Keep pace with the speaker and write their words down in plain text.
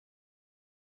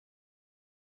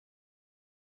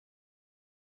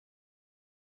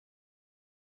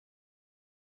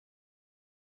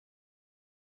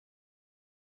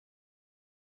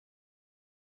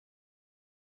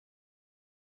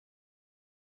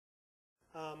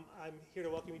I'm here to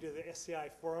welcome you to the SCI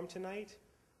Forum tonight.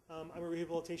 I'm a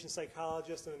rehabilitation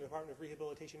psychologist in the Department of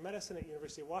Rehabilitation Medicine at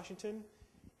University of Washington,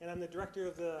 and I'm the director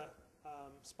of the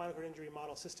Spinal Cord Injury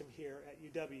Model System here at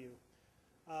UW.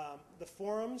 The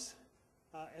forums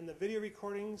and the video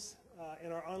recordings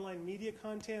and our online media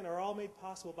content are all made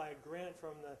possible by a grant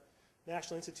from the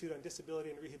National Institute on Disability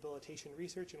and Rehabilitation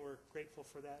Research, and we're grateful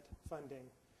for that funding.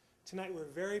 Tonight we're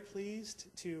very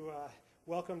pleased to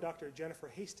welcome Dr. Jennifer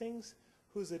Hastings,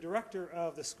 who's the director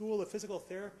of the School of Physical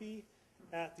Therapy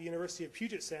at the University of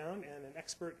Puget Sound and an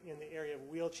expert in the area of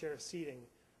wheelchair seating.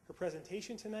 Her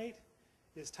presentation tonight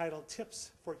is titled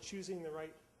Tips for Choosing the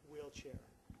Right Wheelchair.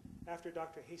 After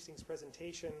Dr. Hastings'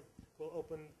 presentation, we'll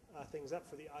open things up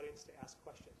for the audience to ask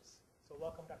questions. So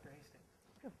welcome, Dr.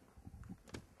 Hastings.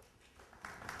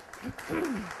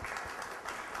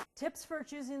 Tips for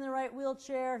choosing the right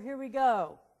wheelchair. Here we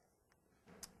go.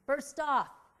 First off,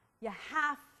 you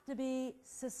have to be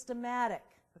systematic,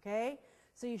 okay?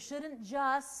 So you shouldn't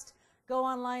just go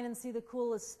online and see the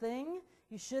coolest thing.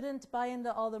 You shouldn't buy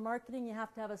into all the marketing. You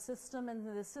have to have a system, and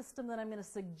the system that I'm going to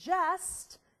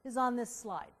suggest is on this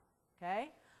slide, okay?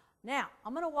 Now,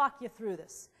 I'm going to walk you through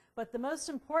this, but the most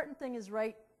important thing is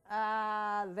right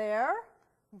there,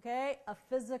 okay? A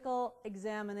physical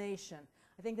examination.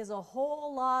 I think there's a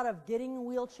whole lot of getting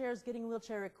wheelchairs, getting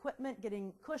wheelchair equipment,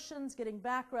 getting cushions, getting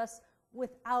backrests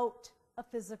without a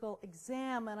physical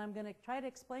exam, and I'm going to try to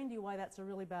explain to you why that's a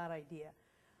really bad idea.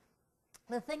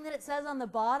 The thing that it says on the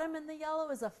bottom in the yellow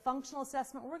is a functional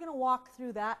assessment. We're going to walk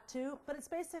through that too, but it's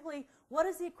basically what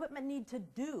does the equipment need to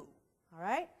do, all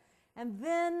right? And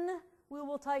then we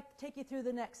will take you through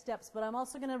the next steps, but I'm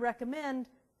also going to recommend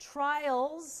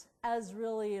trials as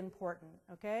really important,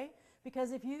 okay?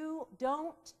 Because if you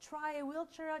don't try a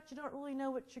wheelchair out, you don't really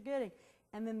know what you're getting.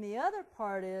 And then the other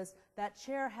part is that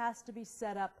chair has to be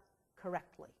set up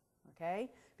correctly, okay?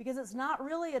 Because it's not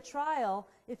really a trial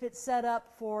if it's set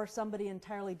up for somebody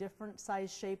entirely different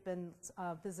size, shape, and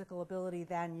physical ability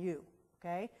than you,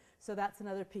 okay? So that's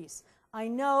another piece. I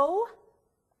know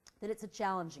that it's a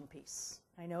challenging piece.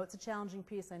 I know it's a challenging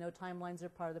piece. I know timelines are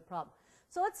part of the problem.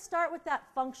 So let's start with that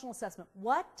functional assessment.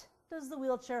 What does the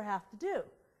wheelchair have to do?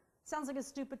 Sounds like a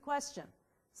stupid question.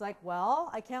 It's like,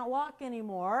 well, I can't walk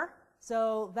anymore,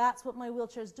 so that's what my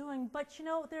wheelchair is doing. But you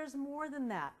know, there's more than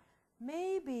that.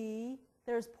 Maybe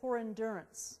there's poor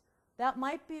endurance. That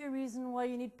might be a reason why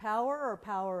you need power or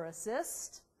power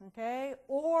assist, okay,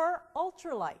 or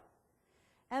ultralight.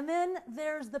 And then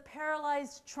there's the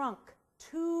paralyzed trunk.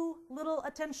 Too little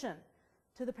attention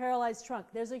to the paralyzed trunk.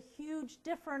 There's a huge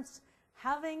difference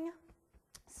having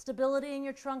stability in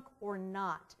your trunk or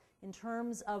not, in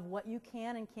terms of what you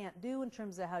can and can't do, in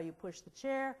terms of how you push the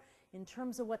chair, in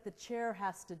terms of what the chair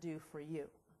has to do for you,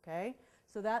 okay?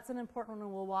 So that's an important one,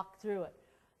 and we'll walk through it.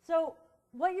 So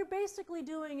what you're basically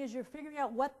doing is you're figuring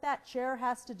out what that chair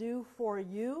has to do for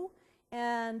you,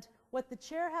 and what the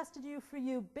chair has to do for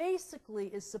you basically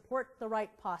is support the right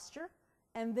posture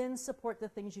and then support the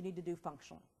things you need to do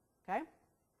functionally, okay?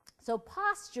 So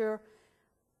posture,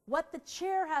 what the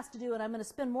chair has to do, and I'm going to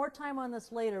spend more time on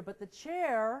this later, but the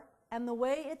chair and the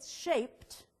way it's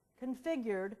shaped,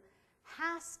 configured,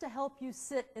 has to help you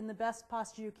sit in the best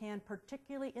posture you can,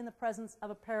 particularly in the presence of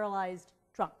a paralyzed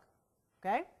trunk,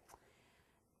 okay?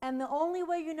 And the only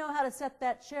way you know how to set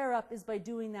that chair up is by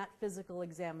doing that physical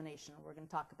examination. We're going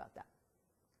to talk about that.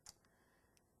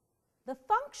 The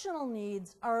functional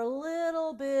needs are a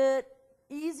little bit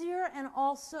easier and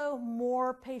also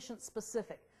more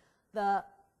patient-specific. The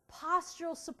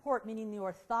postural support, meaning the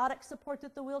orthotic support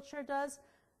that the wheelchair does,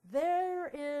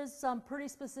 there is some pretty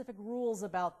specific rules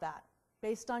about that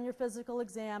based on your physical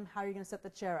exam, how you're going to set the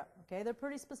chair up, okay? They're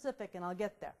pretty specific, and I'll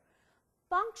get there.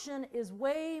 Function is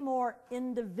way more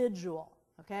individual,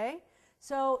 okay?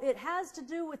 So it has to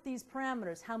do with these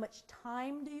parameters. How much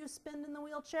time do you spend in the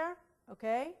wheelchair,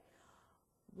 okay?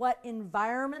 What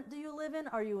environment do you live in?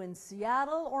 Are you in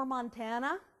Seattle or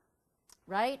Montana,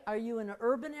 right? Are you in an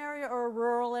urban area or a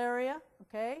rural area,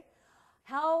 okay?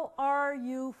 How are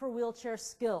you for wheelchair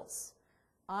skills?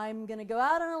 I'm going to go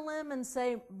out on a limb and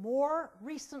say more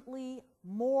recently,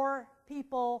 more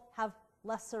people have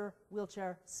lesser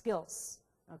wheelchair skills,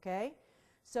 okay?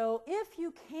 So if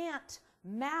you can't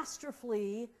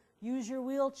masterfully use your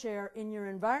wheelchair in your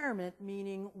environment,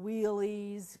 meaning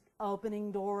wheelies,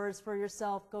 opening doors for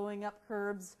yourself, going up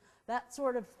curbs, that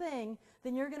sort of thing,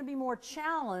 then you're going to be more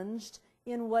challenged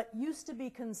in what used to be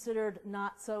considered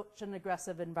not such an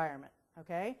aggressive environment,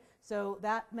 okay? So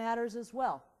that matters as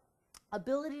well.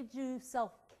 Ability to do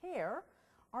self-care,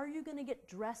 are you going to get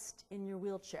dressed in your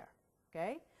wheelchair,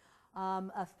 okay?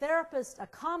 A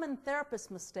common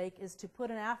therapist mistake is to put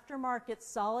an aftermarket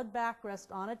solid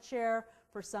backrest on a chair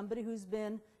for somebody who's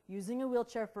been using a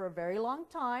wheelchair for a very long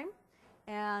time,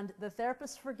 and the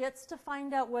therapist forgets to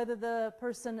find out whether the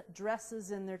person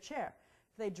dresses in their chair.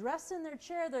 If they dress in their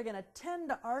chair, they're going to tend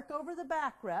to arc over the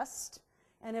backrest,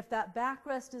 and if that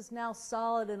backrest is now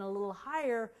solid and a little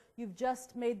higher, you've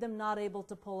just made them not able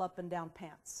to pull up and down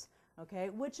pants, okay?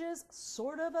 Which is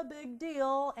sort of a big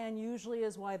deal and usually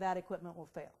is why that equipment will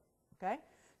fail, okay?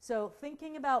 So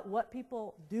thinking about what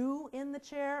people do in the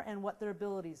chair and what their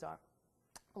abilities are.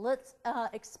 Let's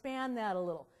expand that a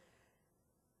little.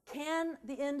 Can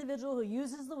the individual who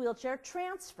uses the wheelchair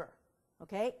transfer,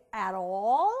 okay, at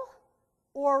all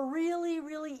or really,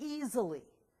 really easily?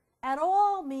 At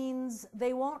all means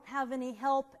they won't have any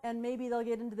help and maybe they'll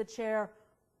get into the chair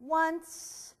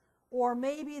once, or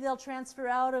maybe they'll transfer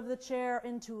out of the chair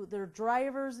into their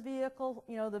driver's vehicle,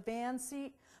 you know, the van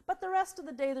seat, but the rest of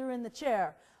the day they're in the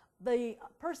chair. The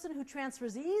person who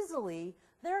transfers easily,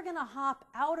 they're going to hop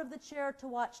out of the chair to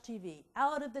watch TV,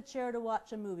 out of the chair to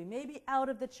watch a movie, maybe out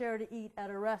of the chair to eat at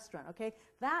a restaurant, okay?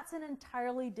 That's an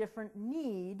entirely different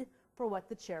need for what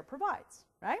the chair provides,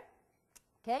 right?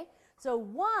 Okay? So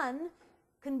one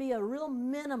can be a real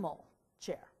minimal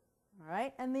chair, all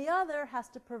right? And the other has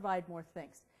to provide more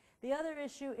things. The other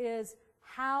issue is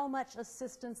how much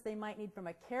assistance they might need from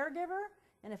a caregiver,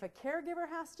 and if a caregiver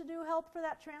has to do help for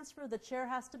that transfer, the chair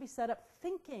has to be set up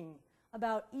thinking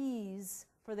about ease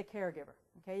for the caregiver.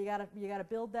 Okay, you gotta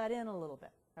build that in a little bit.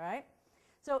 All right.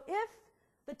 So if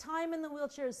the time in the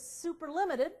wheelchair is super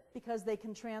limited because they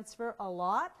can transfer a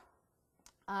lot,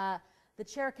 the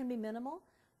chair can be minimal.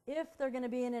 If they're going to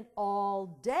be in it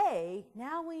all day,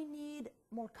 now we need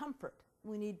more comfort.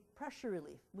 We need pressure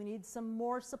relief. We need some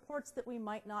more supports that we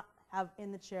might not have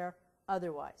in the chair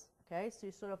otherwise. Okay, so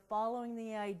you're sort of following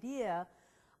the idea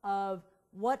of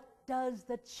what does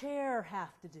the chair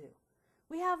have to do.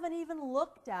 We haven't even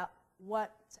looked at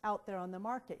what's out there on the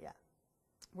market yet.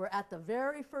 We're at the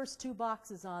very first two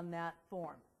boxes on that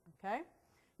form. Okay,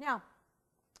 now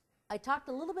I talked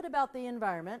a little bit about the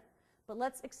environment, but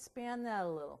let's expand that a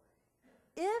little.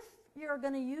 If you're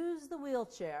going to use the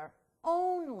wheelchair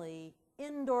only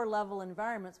indoor level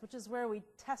environments, which is where we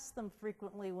test them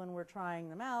frequently when we're trying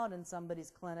them out in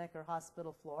somebody's clinic or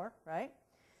hospital floor, right?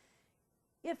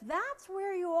 If that's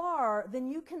where you are, then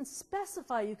you can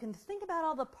specify, you can think about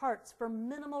all the parts for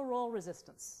minimal roll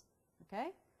resistance, okay?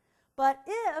 But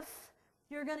if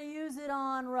you're going to use it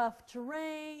on rough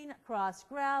terrain, across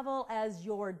gravel, as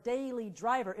your daily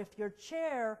driver, if your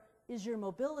chair is your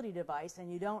mobility device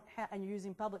and you're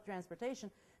using public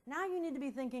transportation, now you need to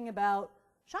be thinking about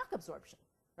shock absorption,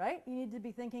 right? You need to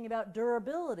be thinking about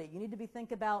durability. You need to be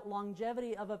thinking about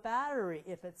longevity of a battery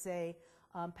if it's a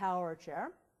power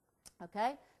chair,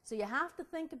 okay? So you have to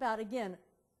think about, again,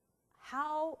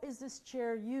 how is this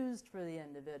chair used for the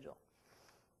individual?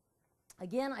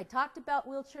 Again, I talked about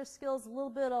wheelchair skills a little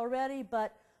bit already,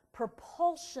 but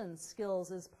propulsion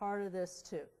skills is part of this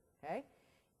too, okay?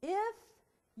 If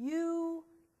you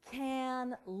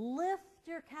can lift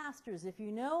your casters, if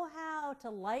you know how to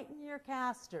lighten your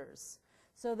casters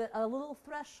so that a little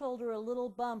threshold or a little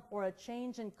bump or a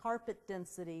change in carpet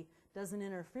density doesn't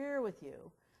interfere with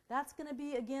you, that's going to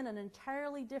be, again, an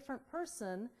entirely different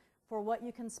person for what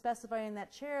you can specify in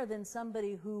that chair than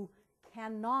somebody who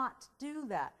cannot do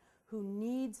that, who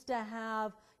needs to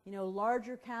have, you know,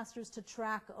 larger casters to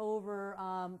track over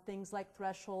things like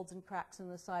thresholds and cracks in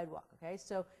the sidewalk, okay?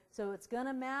 So it's going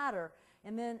to matter.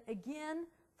 And then, again,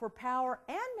 for power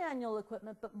and manual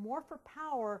equipment, but more for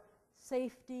power,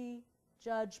 safety,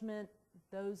 judgment,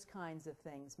 those kinds of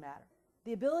things matter.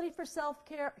 The ability for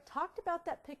self-care, I talked about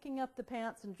that picking up the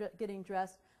pants and getting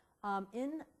dressed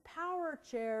in power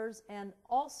chairs and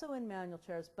also in manual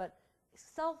chairs, but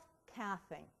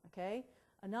self-cathing, okay?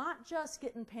 Not just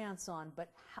getting pants on,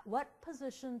 but what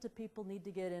position do people need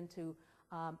to get into?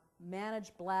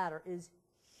 Manage bladder is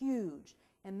huge,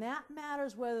 and that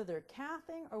matters whether they're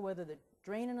cathing or whether they're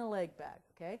draining a leg bag,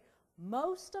 okay?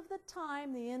 Most of the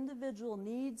time, the individual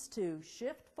needs to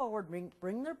shift forward,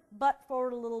 bring their butt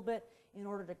forward a little bit in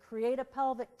order to create a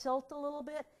pelvic tilt a little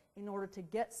bit, in order to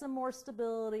get some more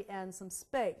stability and some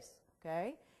space,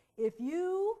 okay? If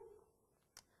you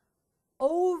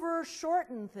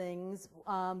over-shorten things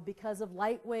because of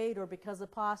lightweight or because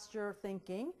of posture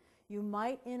thinking, you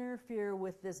might interfere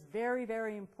with this very,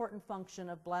 very important function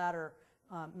of bladder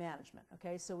management,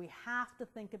 okay? So we have to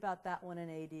think about that one in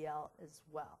ADL as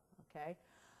well, okay?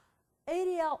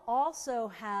 ADL also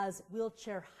has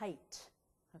wheelchair height,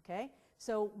 okay?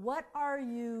 So what are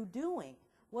you doing?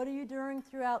 What are you doing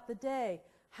throughout the day?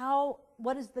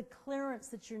 what is the clearance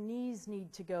that your knees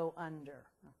need to go under,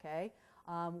 okay?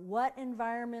 What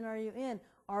environment are you in?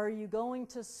 Are you going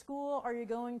to school? Are you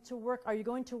going to work? Are you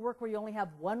going to work where you only have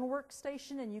one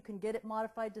workstation and you can get it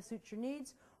modified to suit your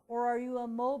needs? Or are you a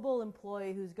mobile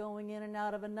employee who's going in and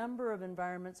out of a number of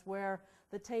environments where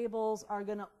the tables are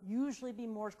going to usually be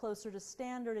more closer to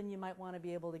standard and you might want to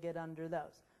be able to get under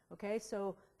those? Okay,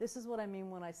 so this is what I mean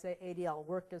when I say ADL,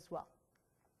 work as well.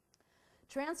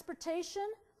 Transportation,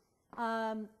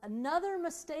 another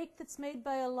mistake that's made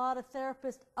by a lot of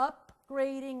therapists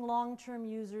upgrading long-term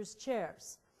users'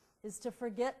 chairs is to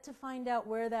forget to find out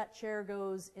where that chair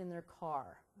goes in their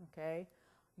car, okay?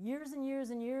 Years and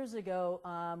years and years ago,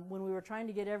 when we were trying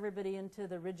to get everybody into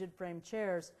the rigid frame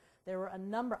chairs, there were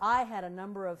I had a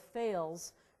number of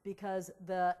fails because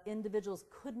the individuals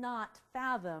could not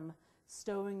fathom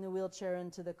stowing the wheelchair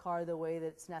into the car the way that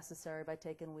it's necessary by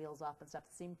taking wheels off and stuff.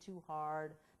 It seemed too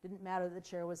hard. Didn't matter that the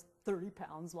chair was 30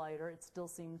 pounds lighter. It still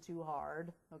seemed too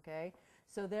hard, okay?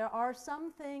 So there are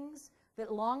some things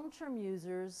that long-term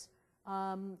users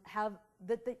have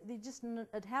that they just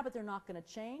a habit they're not going to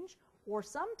change, or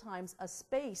sometimes a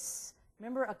space.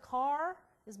 Remember, a car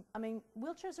is, I mean,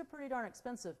 wheelchairs are pretty darn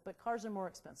expensive, but cars are more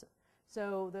expensive.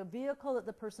 So the vehicle that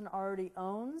the person already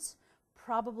owns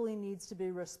probably needs to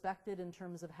be respected in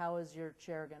terms of how is your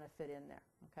chair going to fit in there,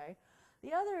 okay?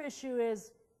 The other issue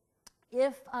is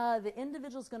if the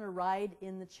individual is going to ride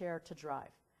in the chair to drive.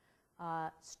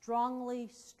 Strongly,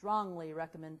 strongly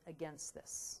recommend against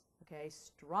this, okay?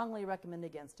 Strongly recommend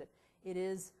against it. It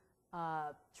is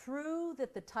true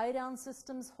that the tie-down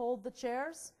systems hold the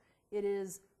chairs. It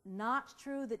is not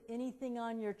true that anything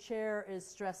on your chair is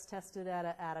stress tested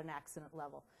at an accident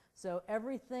level. So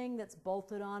everything that's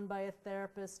bolted on by a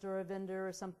therapist or a vendor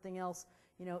or something else,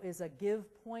 you know, is a give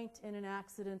point in an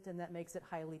accident, and that makes it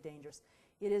highly dangerous.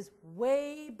 It is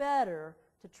way better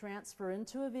to transfer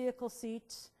into a vehicle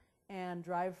seat and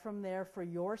drive from there for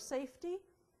your safety.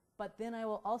 But then I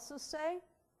will also say,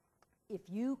 if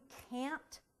you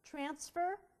can't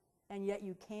transfer and yet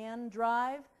you can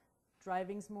drive,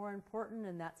 driving's more important,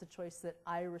 and that's a choice that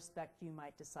I respect you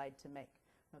might decide to make,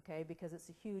 okay? Because it's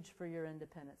huge for your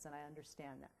independence, and I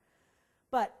understand that.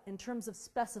 But in terms of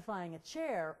specifying a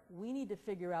chair, we need to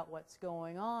figure out what's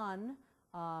going on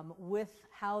with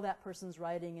how that person's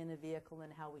riding in a vehicle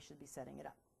and how we should be setting it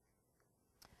up.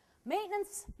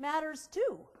 Maintenance matters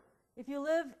too. If you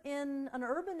live in an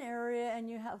urban area and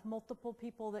you have multiple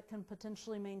people that can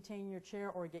potentially maintain your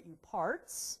chair or get you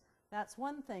parts, that's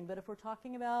one thing. But if we're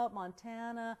talking about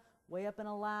Montana, way up in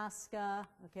Alaska,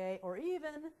 okay, or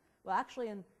even, well, actually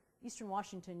in Eastern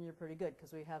Washington, you're pretty good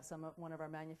because we have one of our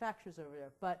manufacturers over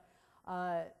there. But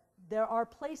there are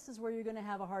places where you're going to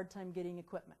have a hard time getting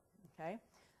equipment, okay?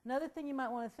 Another thing you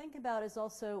might want to think about is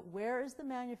also where is the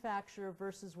manufacturer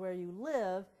versus where you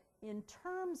live in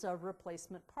terms of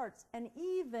replacement parts and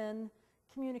even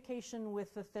communication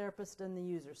with the therapist and the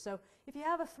user. So if you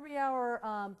have a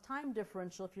 3-hour time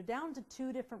differential, if you're down to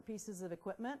 2 different pieces of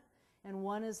equipment and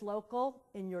one is local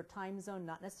in your time zone,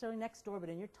 not necessarily next door, but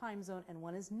in your time zone, and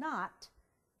one is not,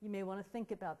 you may want to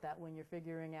think about that when you're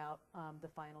figuring out the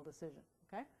final decision,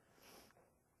 okay?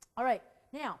 All right,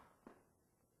 now,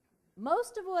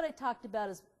 most of what I talked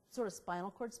about is sort of spinal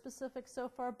cord specific so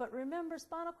far, but remember,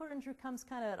 spinal cord injury comes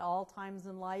kind of at all times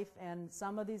in life, and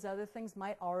some of these other things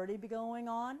might already be going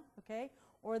on, okay?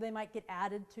 Or they might get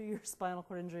added to your spinal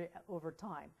cord injury over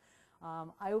time.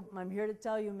 I'm here to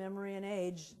tell you memory and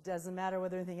age doesn't matter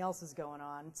whether anything else is going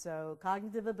on. So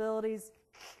cognitive abilities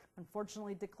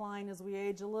unfortunately decline as we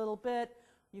age a little bit.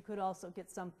 You could also get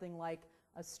something like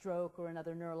a stroke or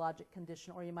another neurologic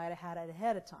condition, or you might have had it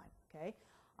ahead of time, okay?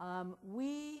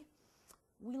 We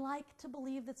like to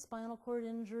believe that spinal cord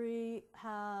injury,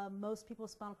 most people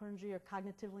with spinal cord injury are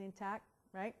cognitively intact,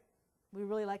 right? We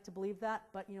really like to believe that,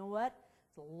 but you know what?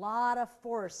 It's a lot of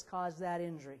force caused that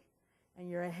injury, and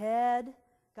your head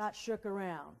got shook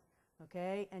around,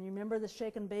 okay? And you remember the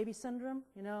shaken baby syndrome?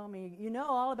 You know, I mean, you know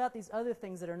all about these other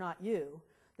things that are not you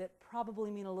that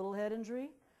probably mean a little head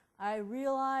injury. I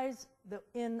realize that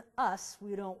in us,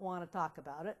 we don't want to talk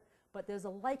about it, but there's a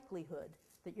likelihood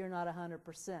that you're not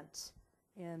 100%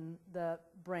 in the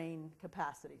brain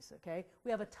capacities, okay?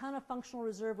 We have a ton of functional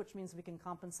reserve, which means we can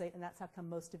compensate, and that's how come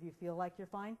most of you feel like you're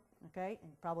fine, okay?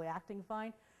 And probably acting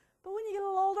fine. But when you get a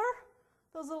little older,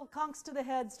 those little conks to the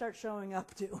head start showing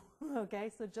up too,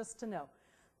 okay? So just to know.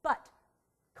 But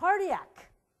cardiac,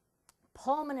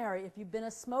 pulmonary, if you've been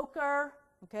a smoker,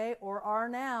 okay, or are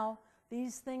now,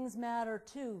 these things matter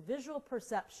too. Visual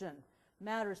perception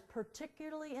matters,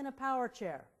 particularly in a power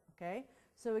chair, okay?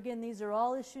 So again, these are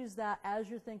all issues that as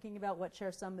you're thinking about what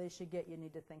chair somebody should get, you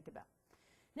need to think about.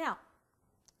 Now,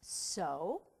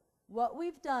 so what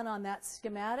we've done on that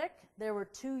schematic, there were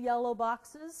 2 yellow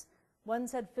boxes. One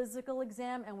said physical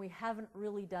exam, and we haven't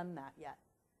really done that yet.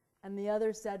 And the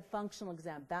other said functional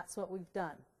exam. That's what we've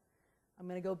done. I'm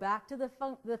going to go back to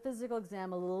the physical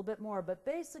exam a little bit more, but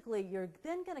basically you're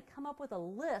then going to come up with a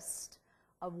list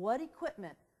of what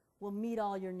equipment will meet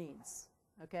all your needs,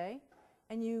 okay?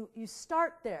 And you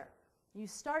start there. You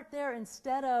start there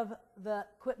instead of the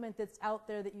equipment that's out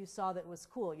there that you saw that was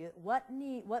cool. What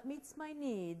meets my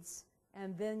needs,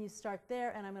 and then you start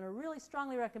there, and I'm going to really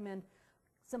strongly recommend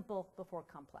simple before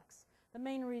complex. The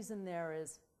main reason there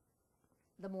is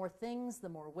the more things, the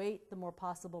more weight, the more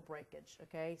possible breakage,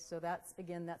 okay? So that's,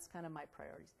 again, that's kind of my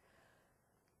priorities.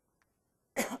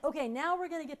 Okay, now we're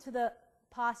going to get to the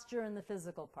posture and the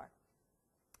physical part.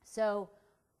 So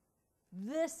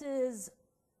this is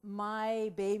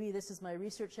my baby, this is my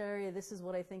research area, this is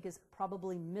what I think is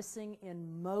probably missing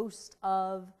in most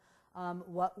of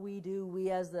what we do,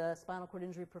 we as the spinal cord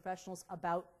injury professionals,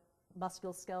 about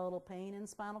musculoskeletal pain and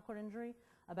spinal cord injury,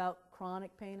 about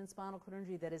chronic pain and spinal cord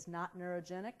injury that is not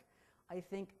neurogenic. I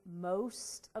think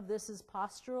most of this is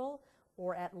postural,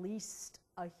 or at least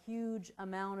a huge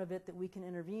amount of it that we can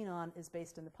intervene on is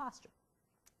based in the posture.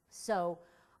 So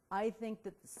I think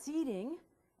that the seating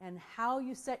and how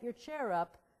you set your chair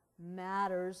up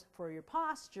matters for your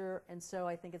posture, and so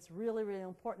I think it's really, really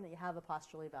important that you have a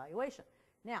postural evaluation.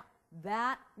 Now,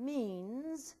 that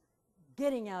means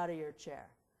getting out of your chair.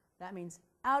 That means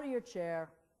out of your chair,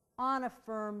 on a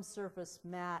firm surface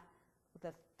mat, with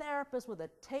a therapist with a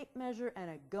tape measure and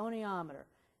a goniometer.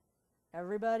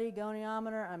 Everybody,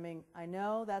 goniometer, I mean, I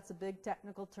know that's a big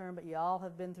technical term, but you all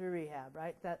have been through rehab,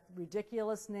 right? That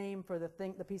ridiculous name for the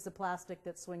piece of plastic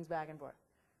that swings back and forth,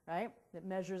 right? That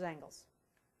measures angles,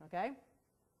 okay?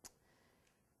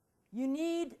 You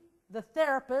need, the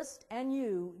therapist and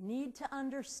you need to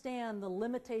understand the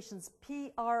limitations,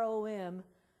 PROM,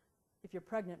 if you're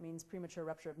pregnant, means premature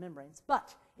rupture of membranes.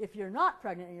 But if you're not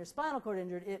pregnant and your spinal cord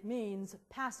injured, it means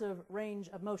passive range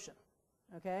of motion,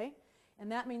 okay?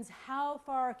 And that means how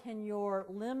far can your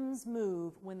limbs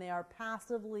move when they are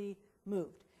passively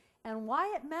moved. And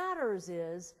why it matters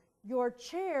is your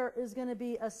chair is going to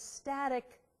be a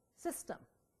static system,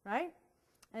 right?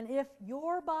 And if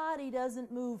your body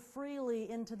doesn't move freely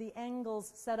into the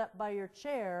angles set up by your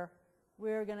chair,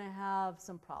 we're going to have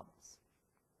some problems.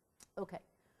 Okay.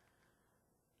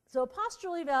 So a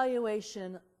postural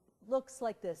evaluation looks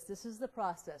like this. This is the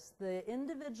process. The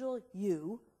individual,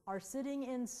 you, are sitting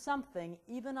in something,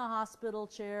 even a hospital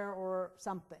chair or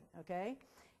something, okay?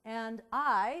 And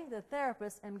I, the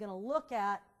therapist, am going to look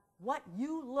at what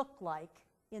you look like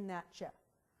in that chair.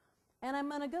 And I'm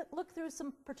going to look through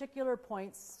some particular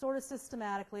points, sort of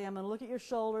systematically. I'm going to look at your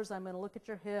shoulders. I'm going to look at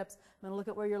your hips. I'm going to look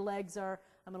at where your legs are.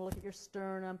 I'm going to look at your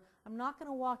sternum. I'm not going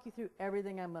to walk you through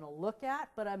everything I'm going to look at,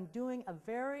 but I'm doing a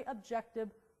very objective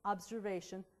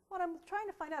observation. What I'm trying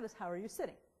to find out is how are you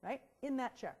sitting, right, in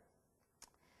that chair.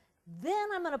 Then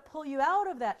I'm going to pull you out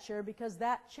of that chair because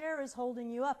that chair is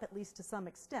holding you up, at least to some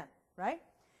extent, right?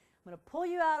 I'm going to pull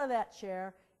you out of that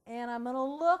chair, and I'm going to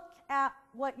look at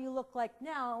what you look like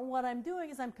now. And what I'm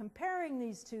doing is I'm comparing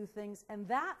these two things, and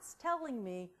that's telling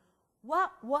me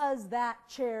what was that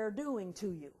chair doing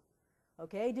to you.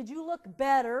 Okay, did you look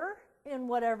better in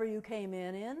whatever you came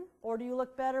in, or do you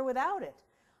look better without it?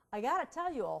 I got to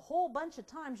tell you, a whole bunch of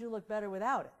times you look better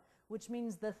without it, which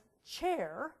means the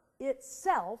chair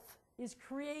itself is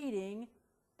creating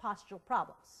postural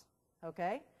problems,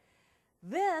 okay?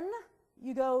 Then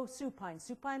you go supine.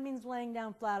 Supine means laying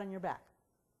down flat on your back.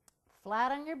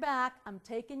 Flat on your back, I'm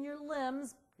taking your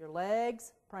limbs, your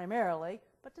legs primarily,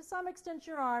 but to some extent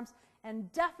your arms,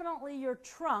 and definitely your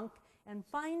trunk, and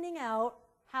finding out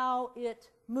how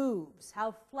it moves,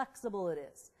 how flexible it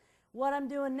is. What I'm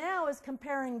doing now is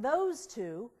comparing those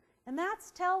two, and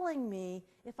that's telling me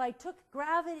if I took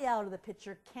gravity out of the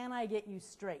picture, can I get you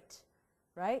straight,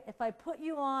 right? If I put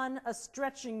you on a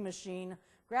stretching machine,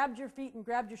 grabbed your feet and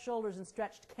grabbed your shoulders and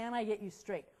stretched, can I get you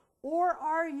straight? Or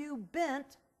are you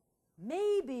bent,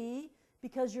 maybe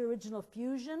because your original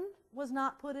fusion was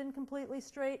not put in completely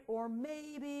straight, or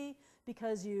maybe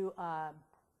because you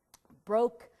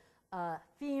broke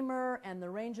femur and the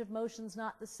range of motion's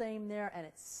not the same there and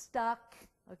it's stuck,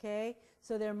 okay?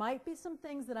 So there might be some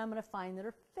things that I'm going to find that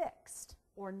are fixed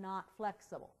or not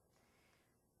flexible.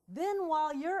 Then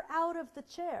while you're out of the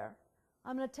chair,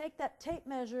 I'm going to take that tape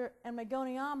measure and my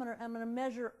goniometer, and I'm going to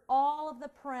measure all of the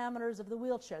parameters of the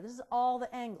wheelchair. This is all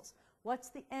the angles. What's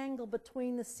the angle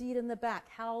between the seat and the back?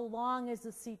 How long is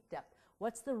the seat depth?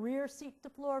 What's the rear seat to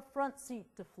floor, front seat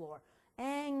to floor?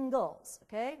 Angles,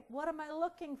 okay? What am I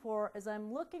looking for? Is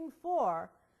I'm looking for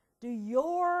do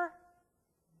your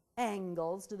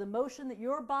angles, do the motion that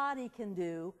your body can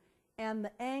do and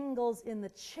the angles in the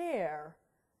chair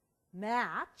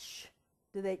match?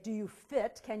 Do you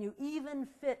fit? Can you even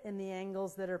fit in the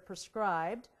angles that are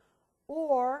prescribed?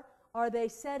 Or are they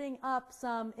setting up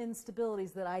some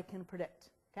instabilities that I can predict?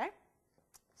 Okay?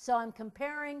 So I'm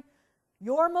comparing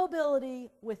your mobility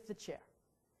with the chair.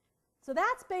 So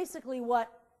that's basically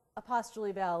what a postural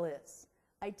eval is.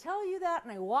 I tell you that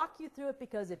and I walk you through it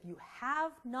because if you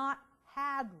have not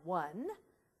had one,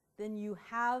 then you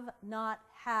have not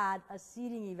had a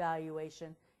seating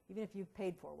evaluation, even if you've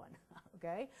paid for one.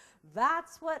 Okay?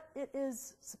 That's what it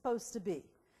is supposed to be.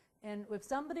 And if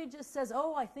somebody just says,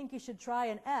 oh, I think you should try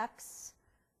an X,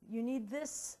 you need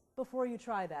this before you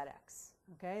try that X.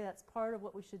 Okay? That's part of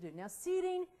what we should do. Now,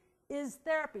 seating is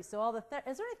therapy. So is there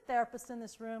any therapists in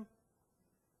this room?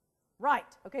 Right.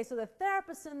 Okay, so the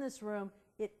therapists in this room,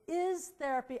 it is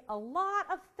therapy. A lot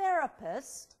of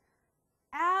therapists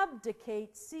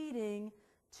abdicate seating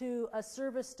to a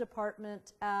service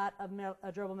department at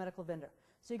a durable medical vendor.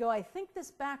 So you go, I think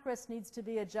this backrest needs to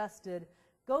be adjusted.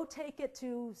 Go take it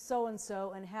to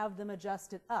so-and-so and have them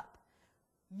adjust it up.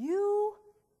 You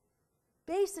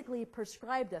basically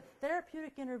prescribed a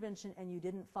therapeutic intervention and you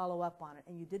didn't follow up on it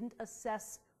and you didn't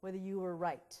assess whether you were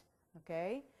right.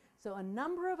 Okay? So a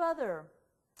number of other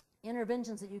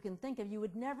interventions that you can think of you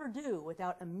would never do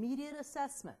without immediate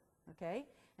assessment. Okay?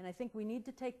 And I think we need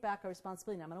to take back our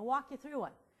responsibility. Now, I'm going to walk you through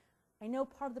one. I know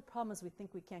part of the problem is we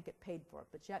think we can't get paid for it,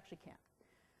 but you actually can.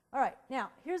 All right, now,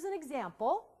 here's an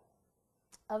example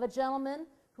of a gentleman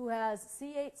who has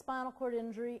C8 spinal cord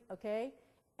injury, okay?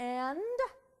 And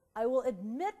I will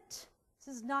admit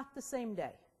this is not the same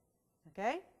day,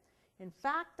 okay? In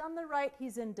fact, on the right,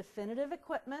 he's in definitive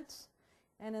equipment,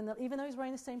 and even though he's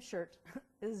wearing the same shirt,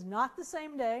 it is not the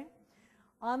same day.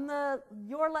 On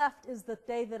your left is the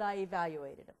day that I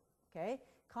evaluated him, okay?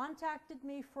 Contacted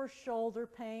me for shoulder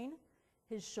pain.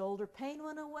 His shoulder pain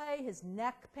went away. His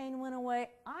neck pain went away.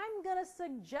 I'm going to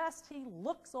suggest he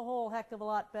looks a whole heck of a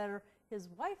lot better. His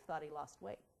wife thought he lost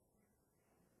weight,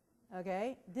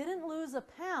 okay? Didn't lose a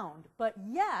pound, but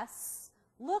yes,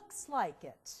 looks like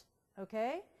it,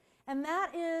 okay? And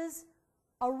that is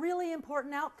a really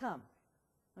important outcome,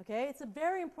 okay? It's a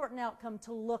very important outcome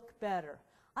to look better.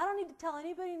 I don't need to tell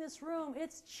anybody in this room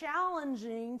it's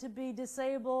challenging to be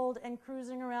disabled and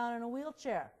cruising around in a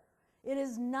wheelchair. It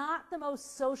is not the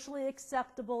most socially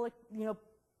acceptable,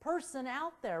 person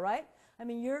out there, right? I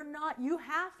mean, you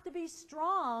have to be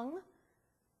strong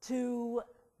to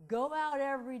go out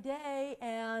every day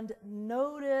and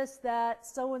notice that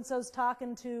so-and-so's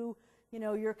talking to,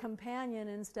 your companion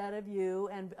instead of you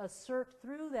and assert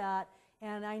through that,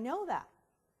 and I know that.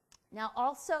 Now,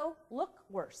 also, look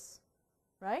worse.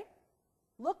 Right?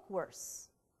 Look worse.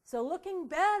 So looking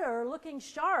better, looking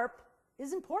sharp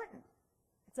is important.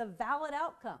 It's a valid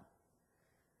outcome.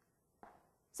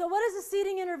 So what is a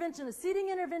seating intervention? A seating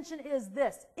intervention is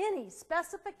this: any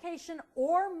specification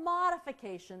or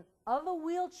modification of a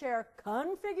wheelchair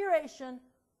configuration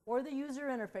or the user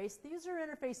interface. The user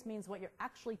interface means what you're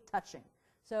actually touching.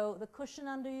 So the cushion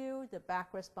under you, the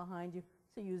backrest behind you,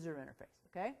 it's a user interface,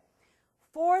 okay?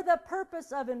 For the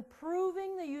purpose of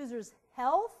improving the user's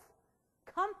health,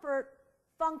 comfort,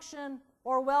 function,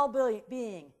 or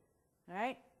well-being. All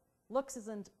right? Looks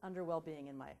isn't under well-being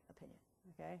in my opinion.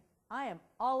 Okay? I am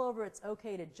all over it's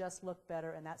okay to just look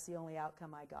better, and that's the only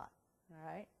outcome I got. All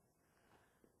right?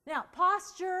 Now,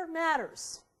 posture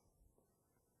matters.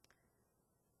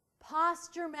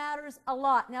 Posture matters a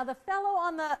lot. Now, the fellow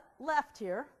on the left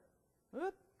here,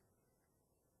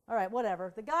 all right,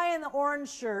 whatever. The guy in the orange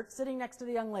shirt sitting next to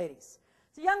the young ladies.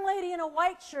 It's a young lady in a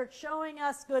white shirt showing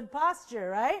us good posture,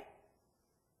 right?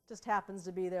 Just happens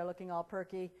to be there looking all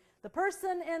perky. The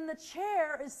person in the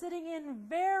chair is sitting in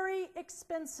very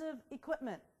expensive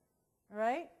equipment,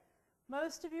 right?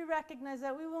 Most of you recognize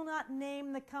that. We will not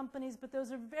name the companies, but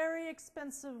those are very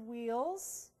expensive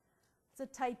wheels. It's a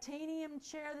titanium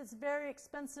chair that's very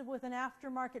expensive with an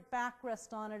aftermarket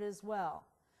backrest on it as well.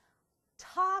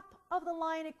 Top of the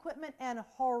line equipment and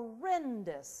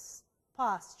horrendous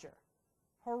posture.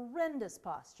 Horrendous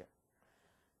posture.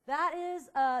 That is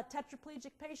a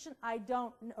tetraplegic patient.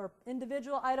 Or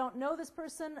individual. I don't know this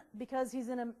person because he's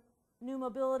in a new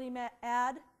mobility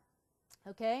ad.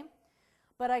 Okay?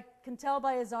 But I can tell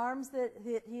by his arms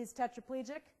that he's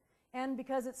tetraplegic. And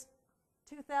because it's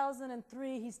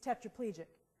 2003, he's tetraplegic.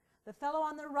 The fellow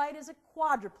on the right is a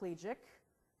quadriplegic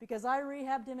because I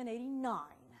rehabbed him in '89.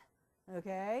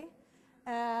 Okay,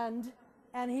 and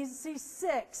he's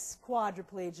C6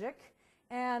 quadriplegic,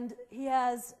 and he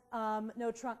has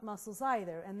no trunk muscles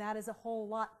either, and that is a whole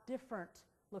lot different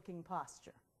looking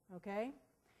posture, okay?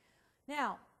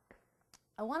 Now,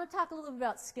 I want to talk a little bit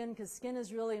about skin because skin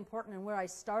is really important, and where I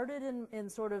started in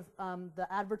sort of the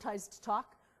advertised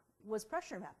talk was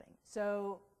pressure mapping.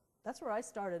 So that's where I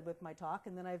started with my talk,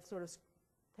 and then I've sort of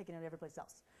taken it every place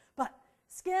else. But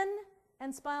skin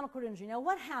and spinal cord injury. Now,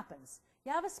 what happens?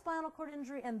 You have a spinal cord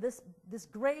injury, and this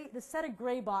set of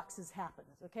gray boxes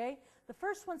happens, okay? The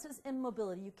first one says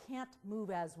immobility. You can't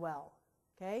move as well,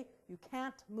 okay? You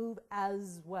can't move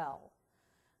as well.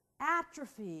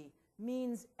 Atrophy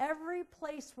means every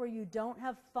place where you don't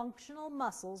have functional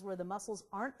muscles, where the muscles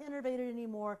aren't innervated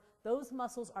anymore, those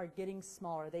muscles are getting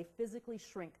smaller. They physically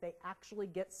shrink. They actually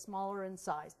get smaller in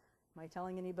size. Am I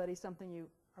telling anybody something you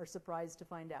are surprised to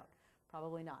find out?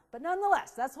 Probably not. But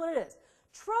nonetheless, that's what it is.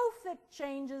 Trophic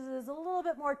changes is a little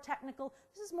bit more technical.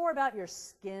 This is more about your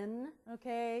skin,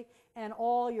 okay, and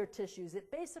all your tissues.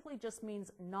 It basically just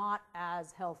means not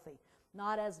as healthy,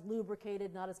 not as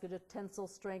lubricated, not as good a tensile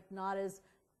strength, not as,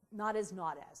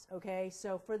 okay?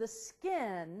 So for the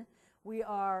skin, we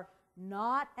are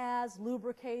not as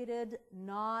lubricated,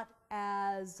 not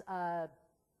as,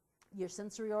 your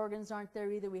sensory organs aren't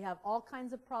there either. We have all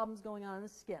kinds of problems going on in the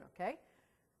skin, okay?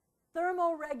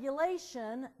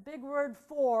 Thermoregulation, big word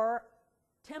for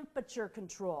temperature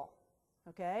control,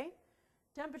 okay?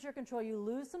 Temperature control, you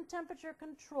lose some temperature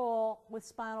control with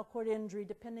spinal cord injury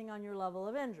depending on your level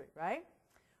of injury, right?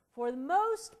 For the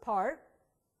most part,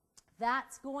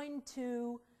 that's going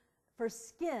to, for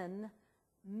skin,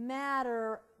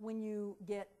 matter when you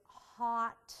get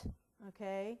hot,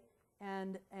 okay?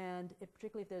 And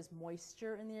particularly if there's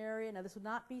moisture in the area. Now, this would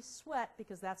not be sweat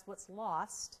because that's what's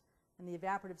lost, and the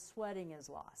evaporative sweating is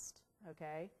lost,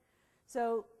 okay?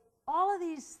 So all of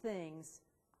these things,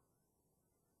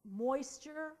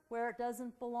 moisture where it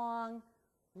doesn't belong,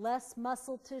 less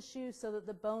muscle tissue so that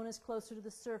the bone is closer to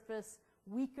the surface,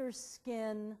 weaker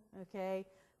skin, okay?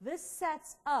 This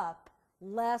sets up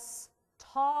less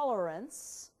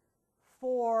tolerance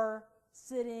for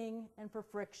sitting and for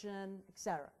friction,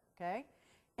 etc., okay?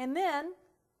 And then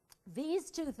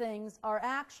these two things are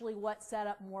actually what set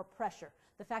up more pressure.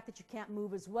 The fact that you can't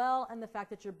move as well and the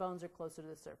fact that your bones are closer to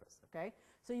the surface, okay?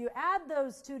 So you add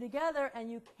those two together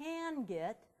and you can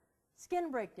get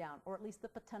skin breakdown, or at least the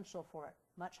potential for it,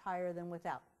 much higher than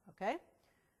without, okay?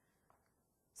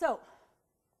 So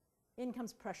in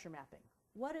comes pressure mapping.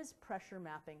 What is pressure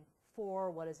mapping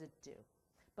for? What does it do?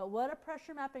 But what a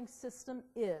pressure mapping system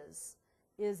is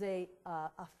a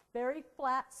very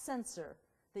flat sensor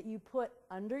that you put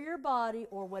under your body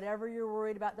or whatever you're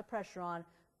worried about the pressure on,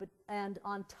 and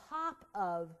on top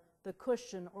of the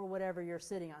cushion or whatever you're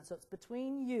sitting on. So it's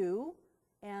between you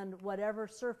and whatever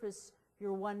surface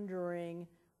you're wondering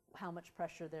how much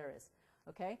pressure there is,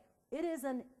 okay? It is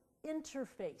an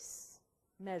interface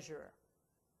measurer.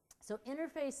 So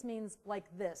interface means like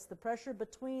this, the pressure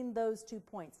between those 2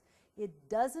 points. It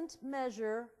doesn't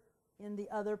measure in the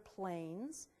other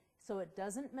planes, so it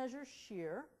doesn't measure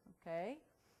shear, okay?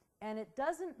 And it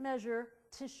doesn't measure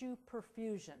tissue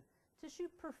perfusion. Tissue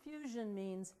perfusion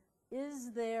means,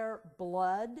 is there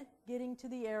blood getting to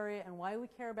the area? And why we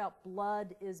care about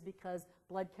blood is because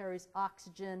blood carries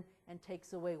oxygen and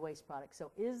takes away waste products.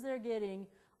 So is there getting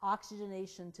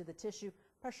oxygenation to the tissue?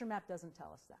 Pressure map doesn't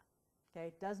tell us that, okay?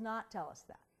 It does not tell us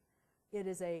that. It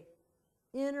is a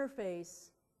interface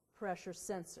pressure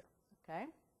sensor, okay?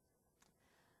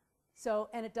 So,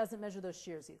 and it doesn't measure those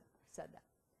shears either. I said that.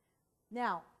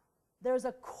 Now, there's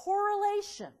a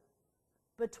correlation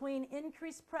between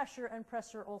increased pressure and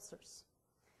pressure ulcers.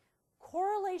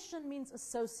 Correlation means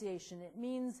association. It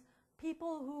means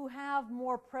people who have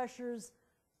more pressures,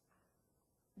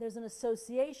 there's an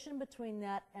association between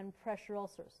that and pressure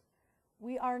ulcers.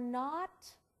 We are not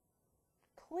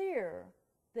clear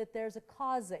that there's a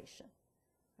causation,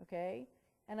 okay?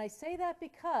 And I say that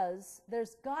because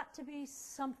there's got to be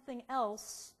something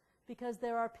else, because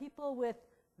there are people with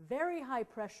very high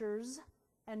pressures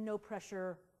and no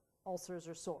pressure ulcers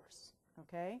or sores,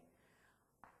 okay?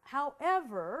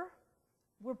 However,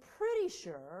 we're pretty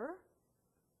sure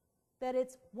that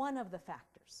it's one of the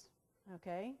factors,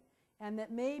 okay? And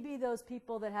that maybe those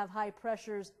people that have high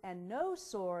pressures and no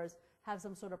sores have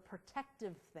some sort of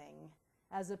protective thing,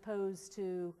 as opposed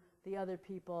to the other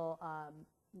people,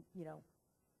 you know,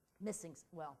 missing.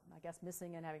 Well, I guess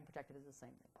missing and having protective is the same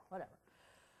thing, whatever.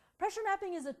 Pressure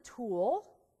mapping is a tool.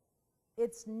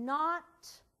 It's not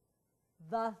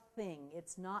the thing.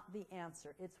 It's not the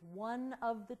answer. It's one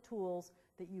of the tools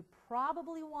that you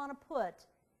probably want to put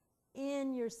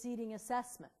in your seating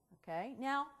assessment, okay?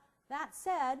 Now, that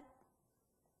said,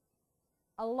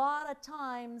 a lot of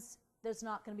times there's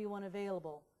not going to be one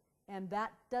available And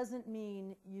that doesn't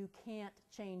mean you can't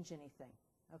change anything,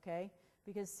 okay?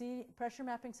 Because pressure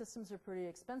mapping systems are pretty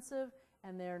expensive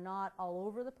and they're not all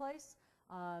over the place.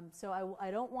 So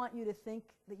I don't want you to think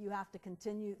that you have to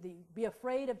be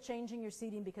afraid of changing your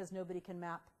seating because nobody can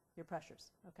map your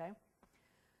pressures, okay?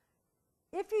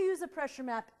 If you use a pressure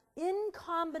map in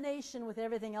combination with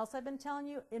everything else I've been telling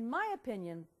you, in my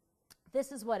opinion,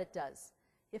 this is what it does.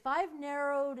 If I've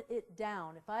narrowed it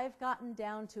down, if I've gotten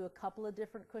down to a couple of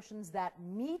different cushions that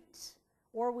meet,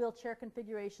 or wheelchair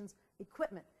configurations,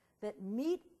 equipment, that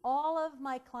meet all of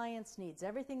my clients' needs,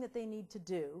 everything that they need to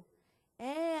do,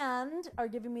 and are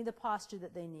giving me the posture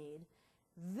that they need,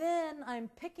 then I'm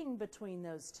picking between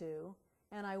those two,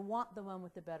 and I want the one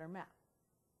with the better map,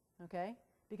 okay?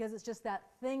 Because it's just that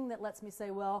thing that lets me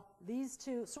say, well, these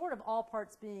two, sort of all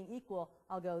parts being equal,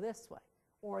 I'll go this way.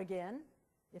 Or again,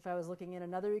 if I was looking at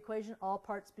another equation, all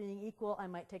parts being equal, I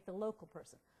might take the local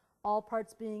person. All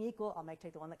parts being equal, I might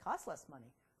take the one that costs less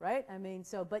money, right? I mean,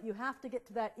 but you have to get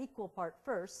to that equal part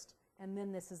first, and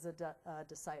then this is a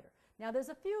decider. Now, there's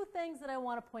a few things that I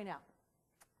want to point out.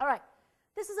 All right,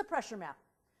 this is a pressure map.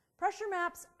 Pressure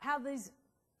maps have these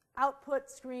output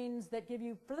screens that give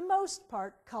you, for the most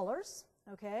part, colors,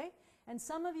 okay? And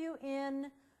some of you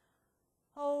in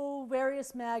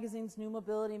various magazines, New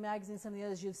Mobility magazine, some of the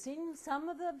others, you've seen some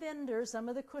of the vendors, some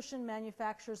of the cushion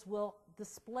manufacturers will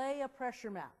display a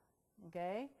pressure map,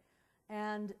 okay?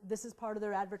 And this is part of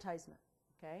their advertisement,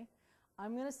 okay?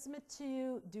 I'm going to submit to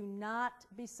you, do not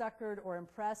be suckered or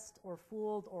impressed or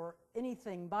fooled or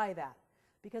anything by that,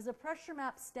 because a pressure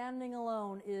map standing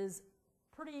alone is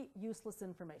pretty useless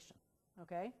information,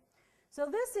 okay? So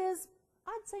this is,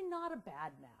 I'd say, not a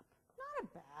bad map, not a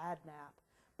bad map.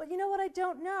 But you know what I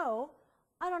don't know?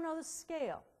 I don't know the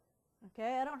scale,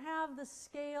 okay? I don't have the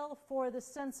scale for the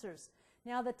sensors.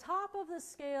 Now, the top of the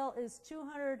scale is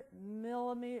 200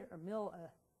 millimeters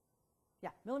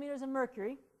of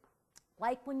mercury,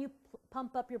 like when you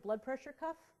pump up your blood pressure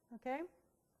cuff, okay?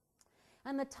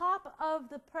 And the top of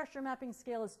the pressure mapping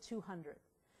scale is 200.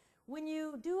 When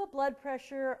you do a blood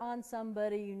pressure on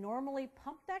somebody, you normally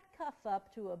pump that cuff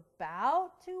up to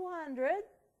about 200,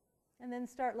 and then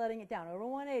start letting it down. Over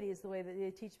 180 is the way that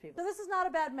they teach people. So this is not a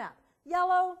bad map.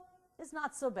 Yellow is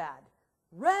not so bad.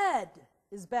 Red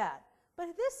is bad.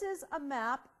 But this is a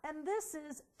map, and this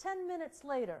is 10 minutes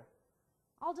later.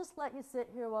 I'll just let you sit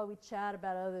here while we chat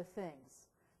about other things.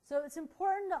 So it's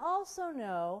important to also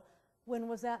know, when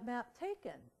was that map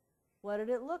taken? What did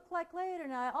it look like later?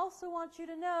 Now, I also want you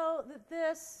to know that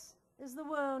this is the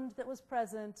wound that was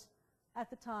present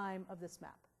at the time of this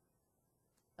map.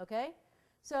 Okay?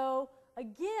 So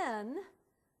again,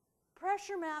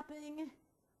 pressure mapping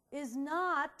is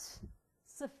not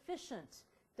sufficient.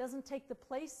 It doesn't take the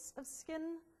place of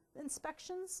skin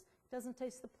inspections. It doesn't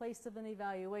take the place of an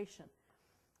evaluation.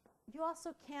 You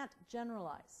also can't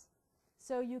generalize.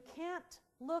 So you can't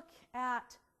look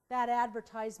at that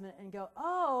advertisement and go,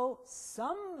 oh,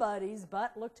 somebody's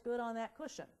butt looked good on that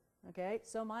cushion. Okay,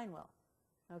 so mine will.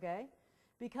 Okay?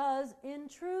 Because in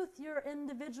truth, you're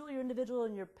individual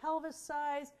in your pelvis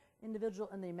size, individual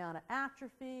in the amount of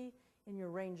atrophy, in your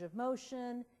range of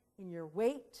motion, in your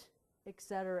weight, et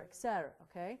cetera,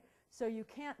 okay? So you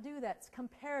can't do that. It's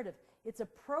comparative. It's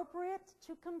appropriate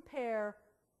to compare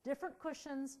different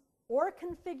cushions or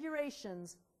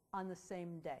configurations on the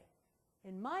same day.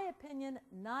 In my opinion,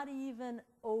 not even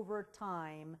over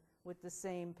time with the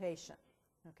same patient,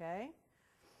 okay?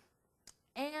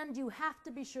 And you have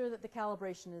to be sure that the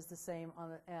calibration is the same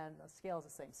and the scale is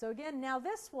the same. So again, now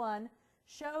this one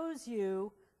shows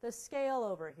you the scale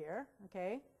over here,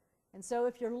 okay? And so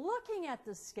if you're looking at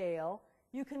the scale,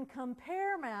 you can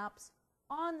compare maps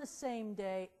on the same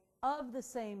day of the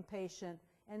same patient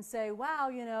and say, wow,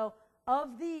 you know,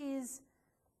 of these,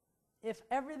 if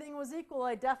everything was equal,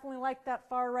 I definitely like that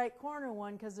far right corner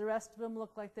one because the rest of them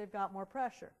look like they've got more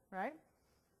pressure, right?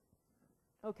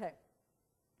 Okay.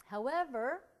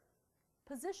 However,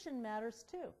 position matters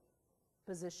too.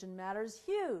 Position matters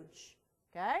huge,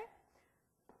 okay?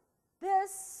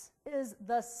 This is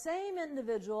the same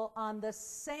individual on the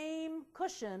same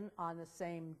cushion on the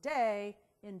same day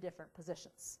in different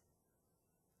positions,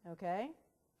 okay?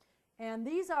 And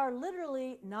these are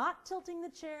literally not tilting the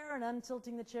chair and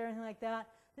untilting the chair, anything like that.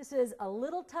 This is a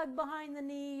little tug behind the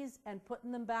knees and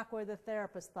putting them back where the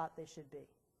therapist thought they should be,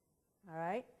 all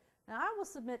right? Now, I will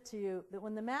submit to you that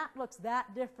when the map looks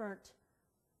that different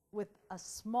with a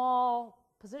small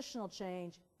positional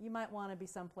change, you might want to be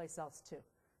someplace else too,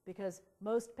 because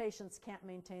most patients can't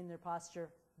maintain their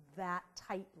posture that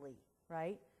tightly,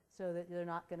 right? So that they're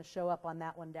not going to show up on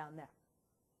that one down there.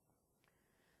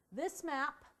 This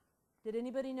map Did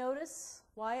anybody notice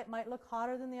why it might look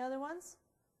hotter than the other ones?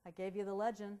 I gave you the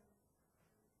legend.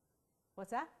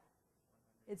 What's that?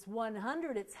 It's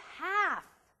 100. It's half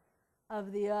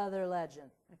of the other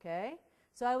legend, okay?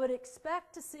 So I would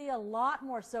expect to see a lot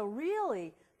more. So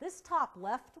really, this top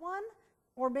left one,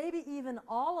 or maybe even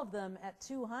all of them at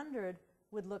 200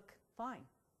 would look fine.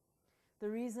 The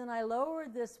reason I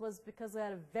lowered this was because I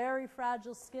had a very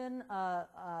fragile skin,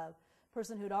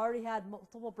 person who'd already had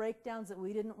multiple breakdowns that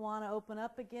we didn't want to open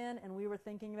up again, and we were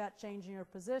thinking about changing her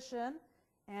position,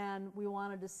 and we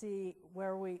wanted to see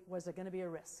was it going to be a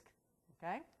risk,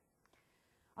 okay?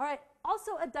 All right,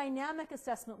 also a dynamic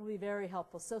assessment will be very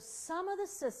helpful. So some of the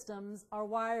systems are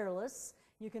wireless.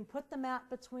 You can put the map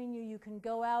between you. You can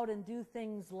go out and do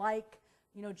things like,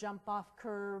 you know, jump off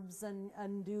curbs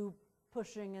and do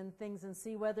pushing and things and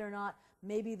see whether or not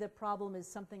maybe the problem is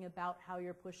something about how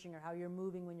you're pushing or how you're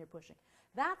moving when you're pushing.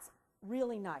 That's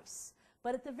really nice.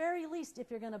 But at the very least,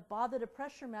 if you're going to bother to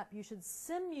pressure map, you should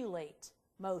simulate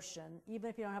motion, even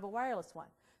if you don't have a wireless one.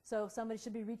 So somebody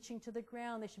should be reaching to the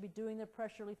ground. They should be doing their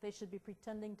pressure relief. They should be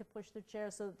pretending to push their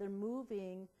chair so that they're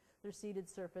moving their seated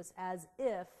surface as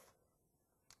if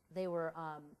they were,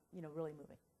 you know, really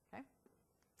moving. Okay.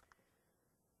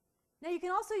 Now you can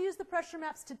also use the pressure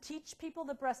maps to teach people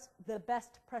the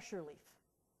best pressure relief.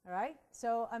 All right.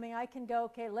 So I mean, I can go,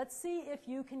 okay, let's see if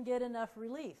you can get enough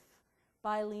relief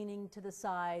by leaning to the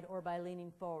side or by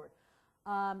leaning forward.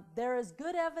 There is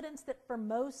good evidence that for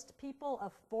most people,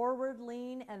 a forward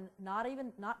lean and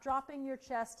not dropping your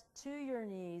chest to your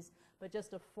knees, but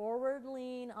just a forward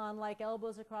lean on like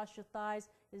elbows across your thighs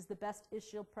is the best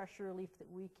ischial pressure relief that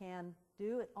we can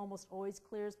do. It almost always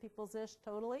clears people's ish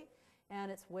totally,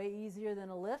 and it's way easier than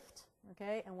a lift,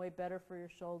 okay, and way better for your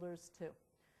shoulders too.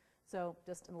 So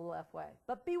just a little FYI.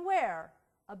 But beware,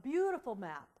 a beautiful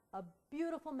map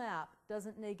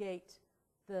doesn't negate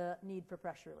the need for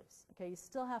pressure release. Okay, you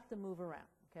still have to move around.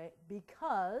 Okay,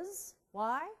 because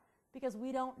why? Because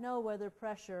we don't know whether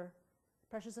pressure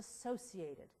is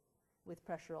associated with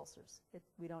pressure ulcers.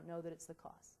 We don't know that it's the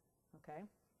cause. Okay,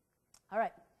 all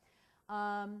right.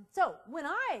 So when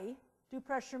I do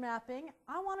pressure mapping,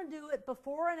 I want to do it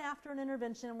before and after an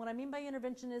intervention. And what I mean by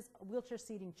intervention is a wheelchair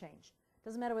seating change.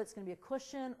 Doesn't matter whether it's going to be a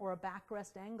cushion or a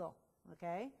backrest angle.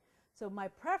 Okay. So my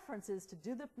preference is to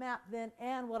do the map then,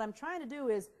 and what I'm trying to do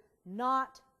is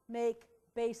not make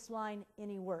baseline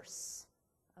any worse,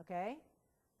 okay?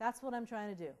 That's what I'm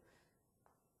trying to do,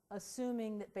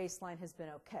 assuming that baseline has been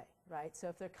okay, right? So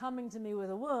if they're coming to me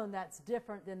with a wound, that's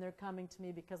different than they're coming to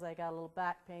me because I got a little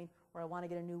back pain or I want to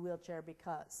get a new wheelchair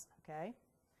because, okay?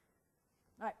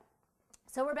 All right,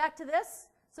 so we're back to this.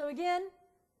 So again,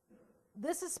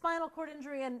 this is spinal cord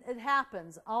injury, and it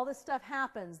happens. All this stuff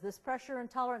happens. This pressure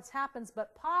intolerance happens,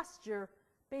 but posture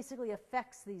basically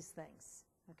affects these things,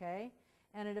 okay?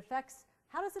 And it affects,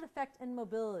 how does it affect in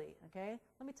mobility, okay?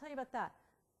 Let me tell you about that.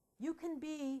 You can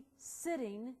be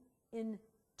sitting in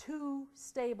too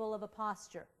stable of a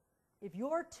posture. If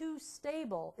you're too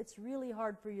stable, it's really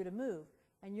hard for you to move,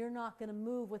 and you're not going to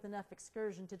move with enough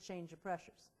excursion to change your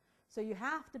pressures. So you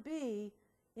have to be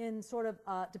in sort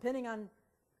of, depending on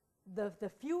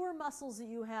the fewer muscles that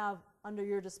you have under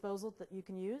your disposal that you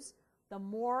can use, the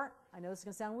more, I know this is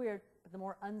going to sound weird, but the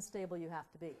more unstable you have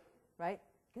to be, right?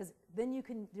 Because then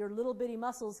your little bitty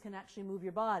muscles can actually move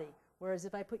your body. Whereas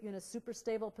if I put you in a super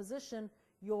stable position,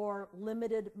 your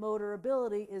limited motor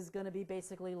ability is going to be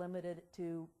basically limited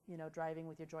to, you know, driving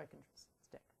with your Joy-Con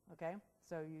stick, okay?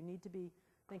 So you need to be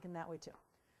thinking that way too.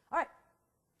 All right.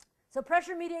 So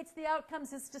pressure mediates the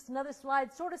outcomes. It's just another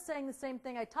slide sort of saying the same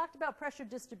thing. I talked about pressure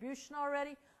distribution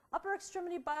already. Upper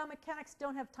extremity biomechanics,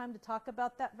 don't have time to talk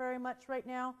about that very much right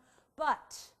now.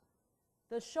 But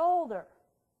the shoulder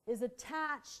is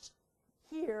attached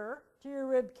here to your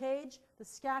rib cage. The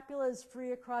scapula is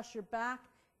free across your back.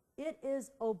 It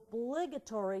is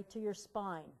obligatory to your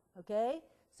spine, okay?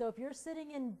 So if you're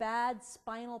sitting in bad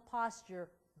spinal posture,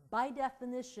 by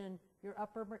definition, your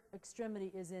upper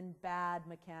extremity is in bad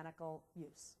mechanical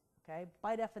use, okay,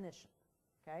 by definition,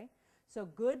 okay? So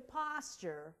good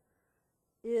posture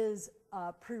is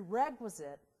a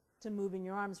prerequisite to moving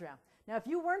your arms around. Now, if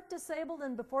you weren't disabled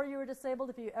and before you were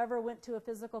disabled, if you ever went to a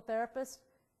physical therapist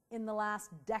in the last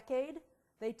decade,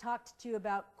 they talked to you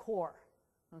about core,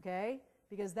 okay?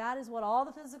 Because that is what all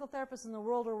the physical therapists in the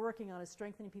world are working on, is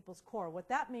strengthening people's core. What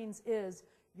that means is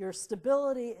your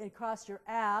stability across your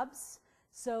abs,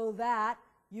 so that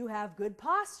you have good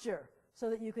posture, so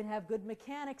that you can have good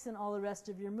mechanics in all the rest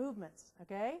of your movements,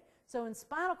 okay? So in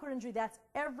spinal cord injury, that's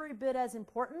every bit as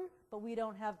important, but we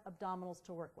don't have abdominals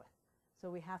to work with. So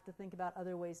we have to think about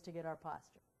other ways to get our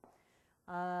posture.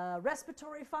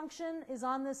 Respiratory function is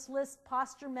on this list.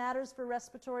 Posture matters for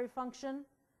respiratory function.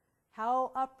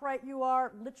 How upright you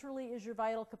are literally is your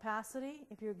vital capacity.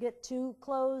 If you get too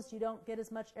closed, you don't get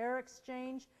as much air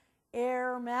exchange.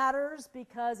 Air matters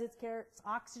because it carries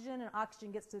oxygen, and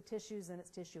oxygen gets to the tissues, and it's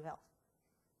tissue health.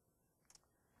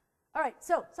 All right,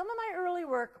 so some of my early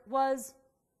work was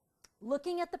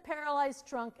looking at the paralyzed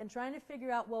trunk and trying to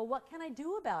figure out, well, what can I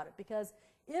do about it? Because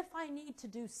if I need to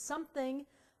do something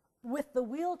with the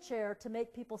wheelchair to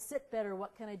make people sit better,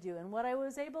 what can I do? And what I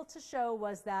was able to show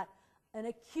was that an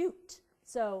acute,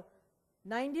 so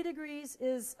 90 degrees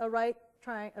is a right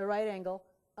angle.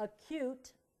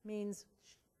 Acute means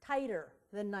tighter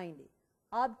than 90.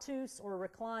 Obtuse or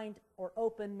reclined or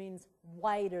open means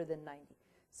wider than 90.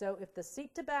 So if the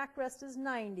seat to backrest is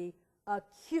 90,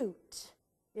 acute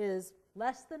is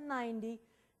less than 90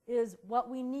 is what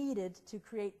we needed to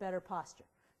create better posture.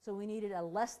 So we needed a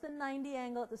less than 90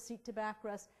 angle at the seat to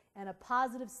backrest and a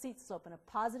positive seat slope. And a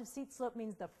positive seat slope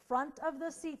means the front of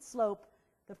the seat slope,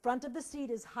 the front of the seat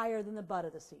is higher than the butt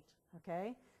of the seat.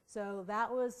 Okay? So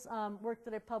that was work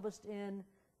that I published in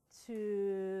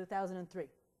 2003.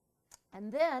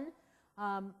 And then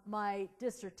my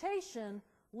dissertation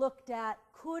looked at,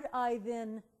 could I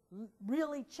then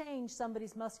really change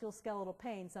somebody's musculoskeletal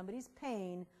pain, somebody's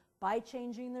pain, by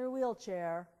changing their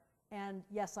wheelchair? And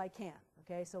yes, I can.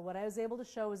 Okay, so what I was able to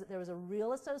show is that there was a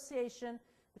real association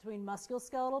between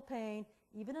musculoskeletal pain,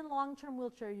 even in long-term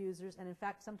wheelchair users, and in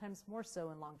fact sometimes more so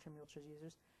in long-term wheelchair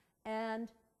users, and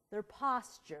their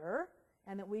posture,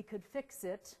 and that we could fix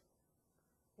it,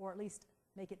 or at least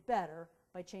make it better,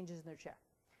 by changes in their chair.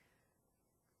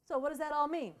 So what does that all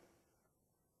mean?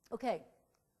 Okay,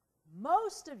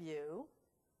 most of you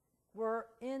were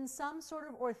in some sort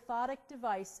of orthotic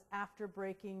device after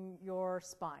breaking your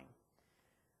spine.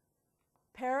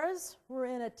 Paras were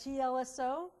in a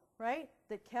TLSO, right,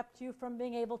 that kept you from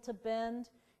being able to bend,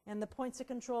 and the points of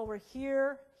control were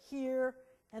here, here,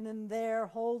 and then there,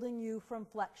 holding you from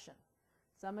flexion.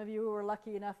 Some of you were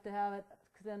lucky enough to have it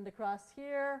extend across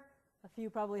here. A few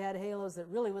probably had halos that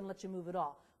really wouldn't let you move at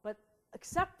all. But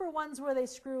except for ones where they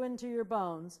screw into your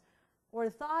bones,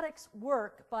 orthotics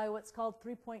work by what's called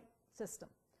three-point system.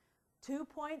 2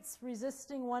 points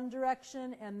resisting one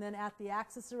direction, and then at the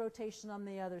axis of rotation on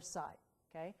the other side.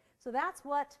 Okay? So that's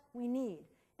what we need.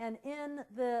 And in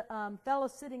the fellow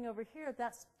sitting over here,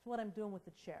 that's what I'm doing with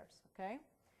the chairs. Okay?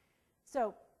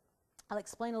 So I'll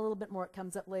explain a little bit more. It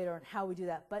comes up later on how we do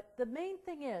that. But the main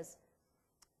thing is,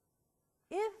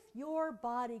 if your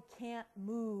body can't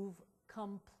move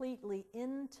completely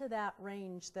into that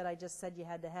range that I just said you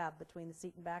had to have between the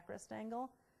seat and backrest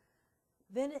angle,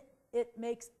 then it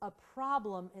makes a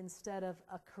problem instead of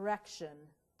a correction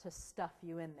to stuff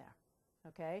you in there,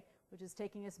 okay? Which is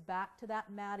taking us back to that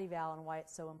mat eval and why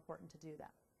it's so important to do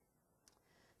that.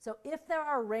 So if there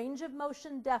are range of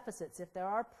motion deficits, if there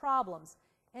are problems,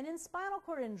 and in spinal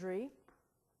cord injury,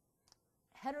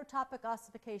 heterotopic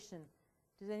ossification,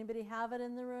 does anybody have it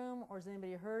in the room, or has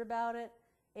anybody heard about it?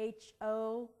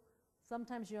 HO,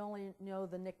 sometimes you only know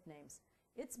the nicknames.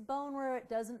 It's bone where it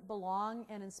doesn't belong,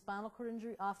 and in spinal cord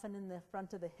injury, often in the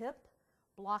front of the hip,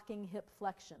 blocking hip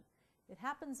flexion. It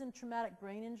happens in traumatic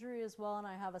brain injury as well, and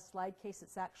I have a slide case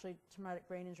that's actually traumatic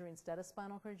brain injury instead of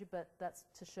spinal cord injury, but that's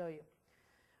to show you.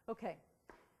 Okay.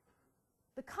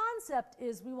 The concept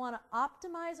is we want to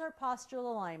optimize our postural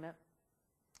alignment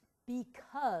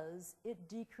because it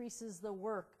decreases the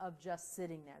work of just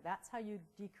sitting there. That's how you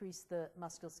decrease the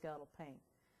musculoskeletal pain.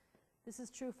 This is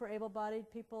true for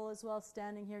able-bodied people as well.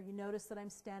 Standing here, you notice that I'm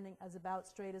standing as about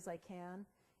straight as I can.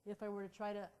 If I were to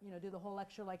try to, do the whole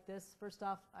lecture like this, first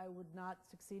off, I would not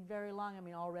succeed very long. I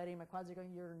mean, already my quads are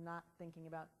going, you're not thinking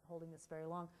about holding this very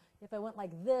long. If I went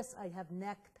like this, I'd have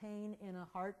neck pain in a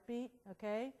heartbeat,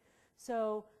 okay?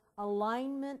 So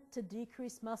alignment to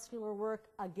decrease muscular work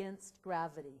against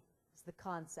gravity is the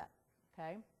concept,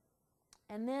 okay?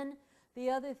 And then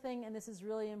the other thing, and this is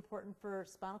really important for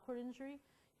spinal cord injury,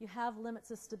 you have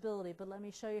limits of stability, but let me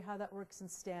show you how that works in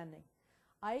standing.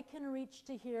 I can reach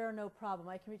to here, no problem.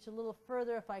 I can reach a little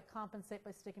further if I compensate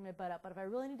by sticking my butt out, but if I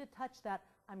really need to touch that,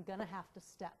 I'm going to have to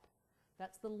step.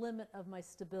 That's the limit of my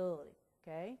stability,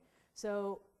 okay?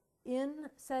 So in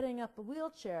setting up a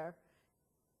wheelchair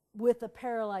with a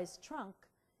paralyzed trunk,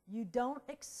 you don't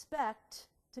expect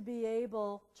to be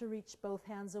able to reach both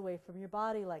hands away from your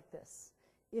body like this.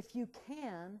 If you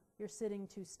can, you're sitting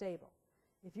too stable.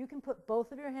 If you can put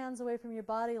both of your hands away from your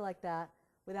body like that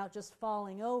without just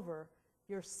falling over,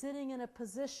 you're sitting in a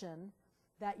position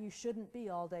that you shouldn't be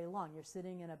all day long. You're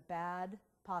sitting in a bad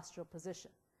postural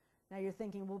position. Now you're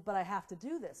thinking, well, but I have to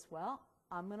do this. Well,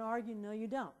 I'm going to argue, no, you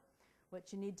don't.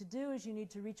 What you need to do is you need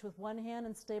to reach with one hand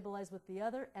and stabilize with the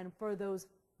other, and for those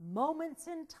moments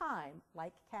in time,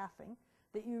 like calving,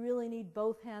 that you really need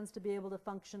both hands to be able to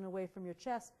function away from your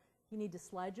chest, you need to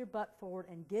slide your butt forward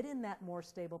and get in that more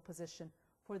stable position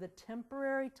for the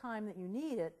temporary time that you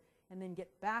need it, and then get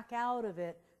back out of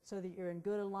it so that you're in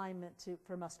good alignment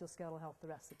for musculoskeletal health the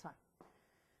rest of the time.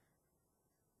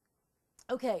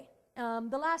 Okay,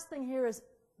 the last thing here is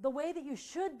the way that you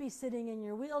should be sitting in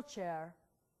your wheelchair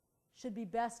should be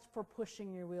best for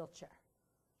pushing your wheelchair,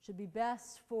 should be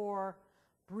best for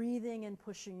breathing and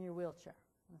pushing your wheelchair,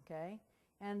 okay?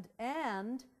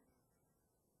 And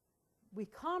we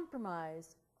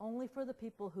compromise only for the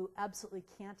people who absolutely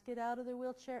can't get out of their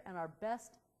wheelchair, and our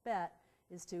best bet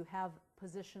is to have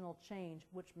positional change,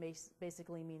 which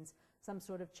basically means some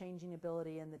sort of changing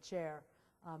ability in the chair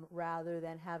rather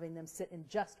than having them sit in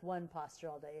just one posture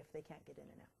all day if they can't get in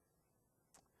and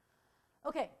out.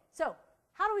 Okay, so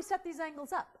how do we set these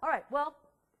angles up? All right, well,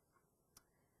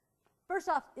 first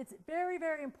off, it's very,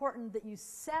 very important that you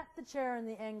set the chair and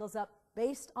the angles up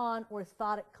based on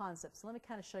orthotic concepts. So let me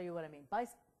kind of show you what I mean.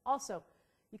 Also,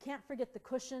 you can't forget the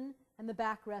cushion and the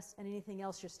backrest and anything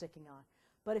else you're sticking on.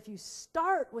 But if you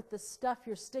start with the stuff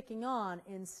you're sticking on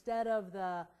instead of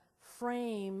the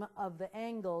frame of the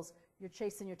angles, you're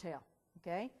chasing your tail,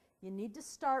 okay? You need to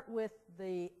start with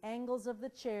the angles of the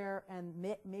chair and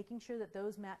making sure that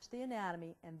those match the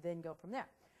anatomy, and then go from there.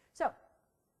 So,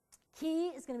 key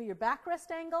is going to be your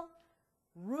backrest angle,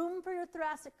 room for your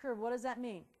thoracic curve. What does that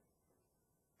mean?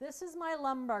 This is my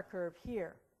lumbar curve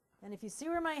here. And if you see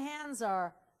where my hands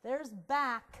are, there's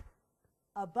back,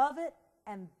 above it,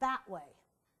 and that way,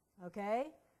 okay?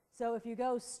 So if you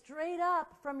go straight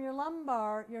up from your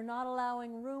lumbar, you're not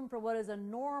allowing room for what is a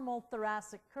normal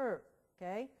thoracic curve,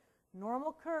 okay?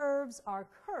 Normal curves are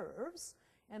curves,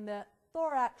 and the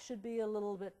thorax should be a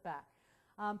little bit back.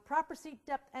 Proper seat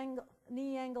depth, angle,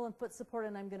 knee angle, and foot support,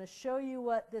 and I'm going to show you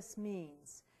what this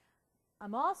means.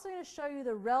 I'm also going to show you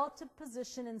the relative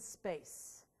position in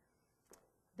space.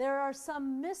 There are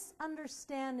some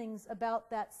misunderstandings about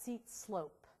that seat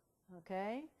slope,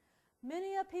 okay?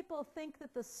 Many people think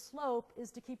that the slope is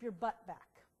to keep your butt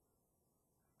back.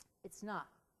 It's not.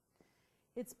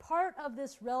 It's part of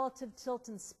this relative tilt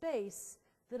in space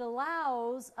that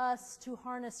allows us to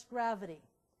harness gravity.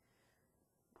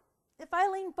 If I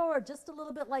lean forward just a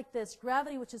little bit like this,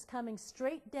 gravity, which is coming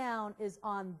straight down, is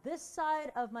on this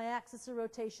side of my axis of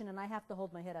rotation, and I have to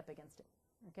hold my head up against it,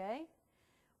 okay?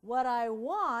 What I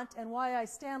want, and why I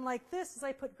stand like this, is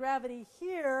I put gravity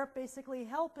here, basically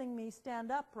helping me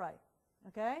stand upright,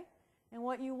 okay? And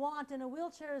what you want in a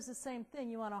wheelchair is the same thing.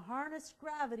 You want to harness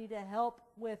gravity to help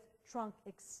with trunk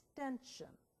extension,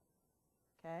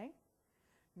 okay?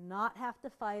 Not have to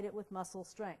fight it with muscle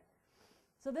strength.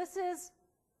 So this is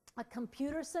a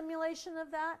computer simulation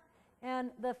of that,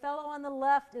 and the fellow on the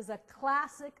left is a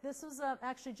classic. This was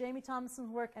actually Jamie Thomason's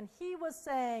work, and he was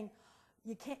saying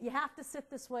you have to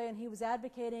sit this way, and he was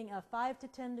advocating a 5 to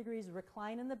 10 degrees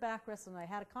recline in the backrest, and I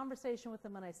had a conversation with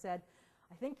him, and I said,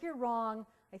 I think you're wrong.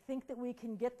 I think that we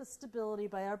can get the stability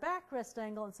by our backrest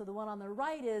angle, and so the one on the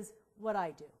right is what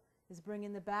I do, is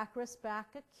bringing the backrest back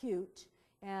acute,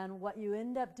 and what you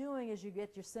end up doing is you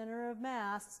get your center of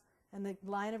mass and the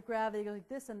line of gravity goes like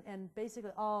this, and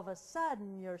basically all of a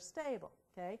sudden you're stable,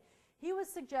 okay? He was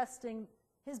suggesting,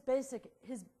 his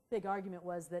big argument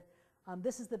was that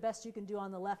this is the best you can do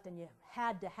on the left, and you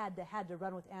had to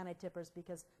run with anti-tippers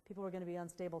because people were going to be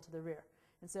unstable to the rear.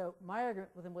 And so my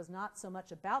argument with him was not so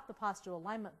much about the postural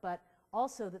alignment, but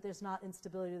also that there's not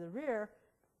instability to the rear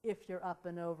if you're up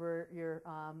and over your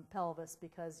pelvis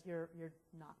because you're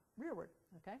not rearward,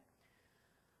 okay?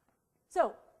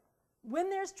 So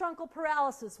when there's truncal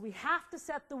paralysis, we have to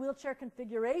set the wheelchair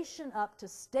configuration up to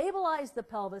stabilize the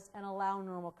pelvis and allow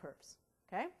normal curves,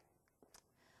 okay?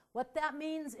 What that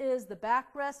means is the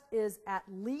backrest is at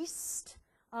least,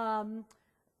 the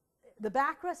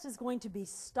backrest is going to be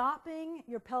stopping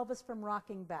your pelvis from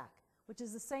rocking back, which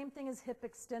is the same thing as hip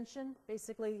extension.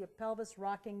 Basically, your pelvis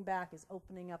rocking back is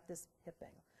opening up this hip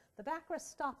angle. The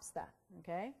backrest stops that,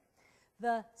 okay?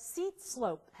 The seat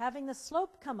slope, having the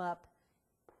slope come up,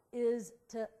 is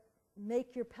to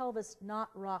make your pelvis not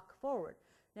rock forward.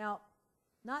 Now,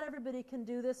 not everybody can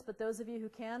do this, but those of you who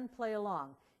can, play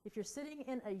along. If you're sitting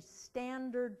in a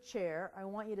standard chair, I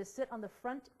want you to sit on the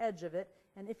front edge of it,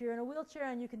 and if you're in a wheelchair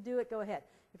and you can do it, go ahead.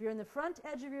 If you're in the front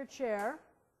edge of your chair,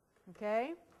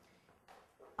 okay,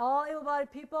 all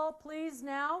able-bodied people, please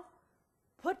now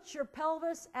put your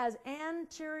pelvis as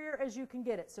anterior as you can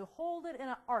get it. So hold it in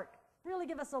an arc. Really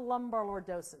give us a lumbar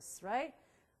lordosis, right?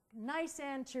 Nice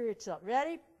anterior tilt.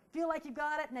 Ready? Feel like you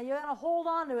got it. Now you're going to hold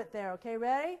on to it there, okay?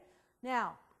 Ready?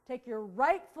 Now, take your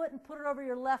right foot and put it over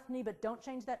your left knee, but don't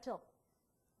change that tilt.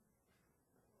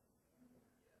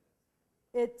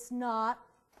 It's not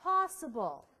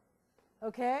possible,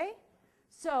 okay?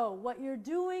 So what you're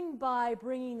doing by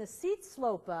bringing the seat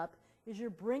slope up is you're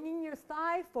bringing your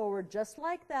thigh forward just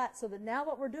like that, so that now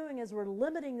what we're doing is we're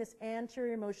limiting this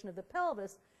anterior motion of the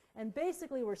pelvis, and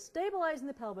basically we're stabilizing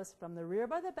the pelvis from the rear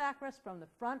by the backrest, from the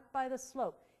front by the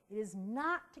slope. It is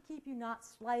not to keep you not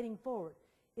sliding forward.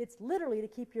 It's literally to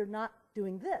keep you not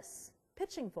doing this,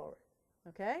 pitching forward,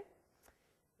 okay?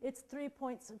 It's 3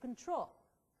 points of control.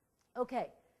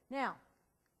 Okay, now,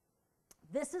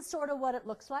 this is sort of what it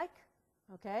looks like,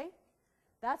 okay?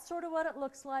 That's sort of what it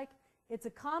looks like. It's a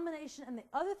combination, and the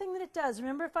other thing that it does,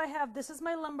 remember if I have, this is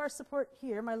my lumbar support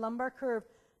here, my lumbar curve.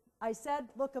 I said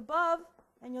look above,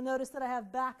 and you'll notice that I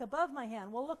have back above my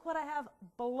hand. Well, look what I have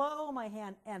below my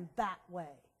hand and that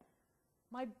way.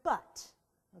 My butt,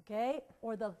 okay,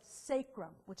 or the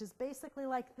sacrum, which is basically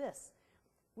like this.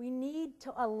 We need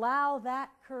to allow that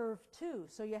curve too.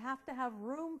 So you have to have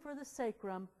room for the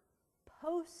sacrum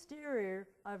posterior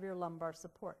of your lumbar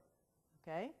support,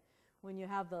 okay? When you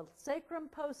have the sacrum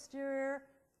posterior,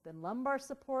 then lumbar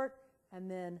support, and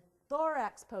then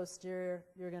thorax posterior,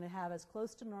 you're going to have as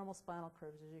close to normal spinal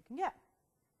curves as you can get.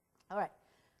 All right.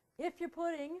 If you're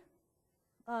putting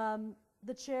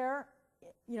the chair,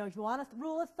 you know, if you want a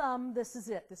rule of thumb, this is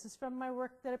it. This is from my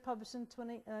work that I published in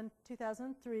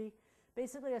 2003.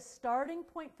 Basically, a starting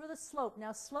point for the slope.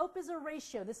 Now, slope is a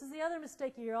ratio. This is the other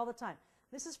mistake you hear all the time.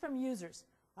 This is from users.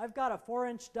 I've got a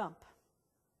 4-inch dump.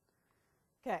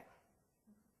 Okay.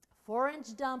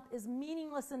 4-inch dump is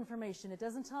meaningless information. It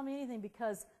doesn't tell me anything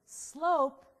because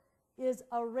slope is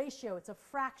a ratio. It's a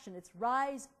fraction. It's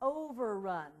rise over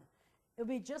run. It would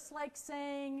be just like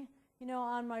saying, you know,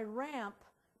 on my ramp,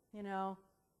 you know,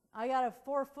 I got a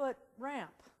 4-foot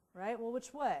ramp, right? Well,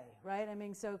 which way, right? I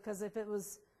mean, so, because if it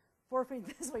was 4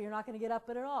 feet this way, you're not going to get up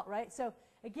it at all, right? So,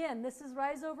 again, this is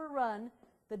rise over run.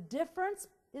 The difference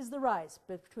is the rise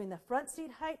between the front seat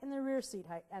height and the rear seat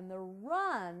height. And the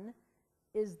run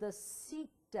is the seat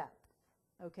depth,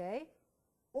 okay?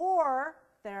 Or,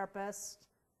 therapist,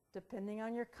 depending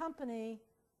on your company,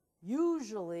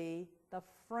 usually the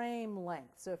frame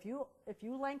length. So if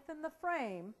you lengthen the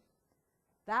frame,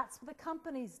 that's the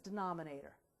company's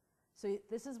denominator. So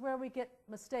this is where we get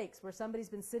mistakes, where somebody's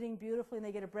been sitting beautifully and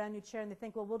they get a brand new chair and they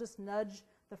think, well, we'll just nudge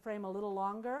the frame a little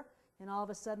longer, and all of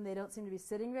a sudden they don't seem to be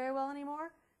sitting very well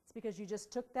anymore. It's because you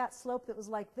just took that slope that was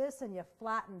like this and you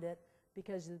flattened it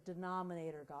because the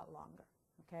denominator got longer.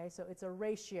 Okay, so it's a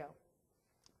ratio.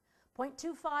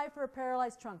 0.25 for a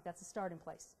paralyzed trunk, that's a starting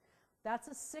place. That's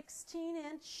a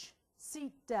 16-inch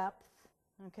seat depth,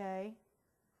 okay,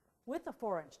 with a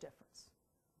 4-inch difference,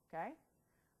 okay?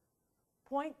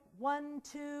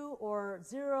 0.12 or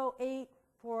 0.8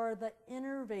 for the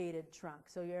innervated trunk.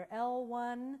 So your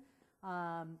L1,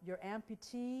 your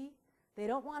amputee, they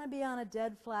don't want to be on a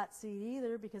dead flat seat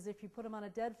either, because if you put them on a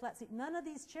dead flat seat, none of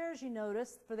these chairs you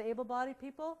notice for the able-bodied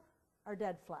people are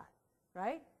dead flat,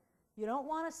 right? You don't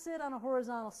want to sit on a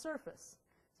horizontal surface.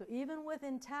 So even with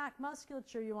intact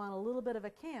musculature, you want a little bit of a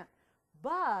cant.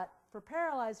 But for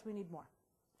paralyzed, we need more,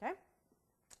 okay?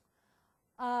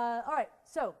 All right,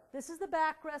 so this is the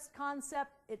backrest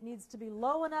concept. It needs to be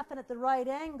low enough and at the right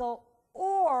angle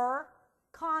or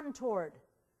contoured.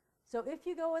 So if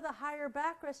you go with a higher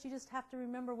backrest, you just have to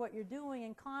remember what you're doing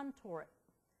and contour it.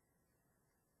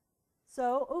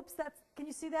 So, oops, can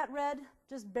you see that red?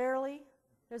 Just barely.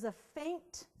 There's a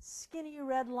faint, skinny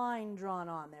red line drawn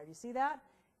on there. Do you see that?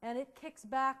 And it kicks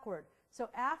backward. So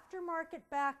aftermarket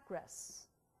backrests,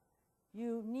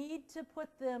 you need to put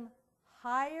them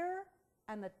higher,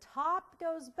 and the top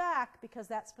goes back because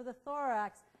that's for the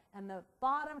thorax, and the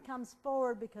bottom comes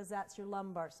forward because that's your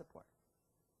lumbar support.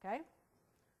 Okay?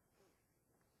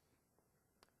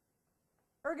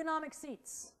 Ergonomic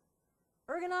seats.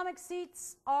 Ergonomic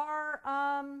seats are,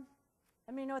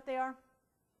 let me know what they are.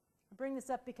 I bring this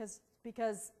up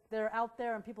because they're out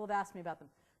there and people have asked me about them.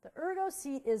 The ergo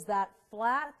seat is that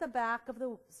flat at the back of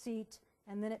the seat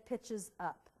and then it pitches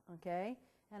up, okay?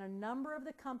 And a number of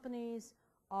the companies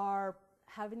are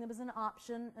having them as an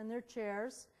option in their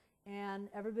chairs, and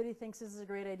everybody thinks this is a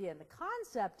great idea. And the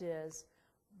concept is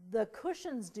the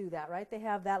cushions do that, right? They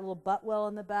have that little butt well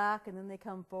in the back and then they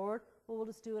come forward. Well, we'll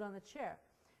just do it on the chair.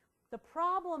 The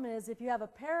problem is if you have a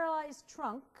paralyzed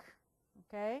trunk,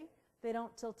 okay, they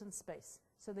don't tilt in space.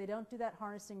 So they don't do that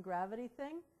harnessing gravity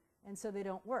thing, and so they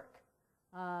don't work.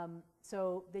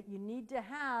 So that you need to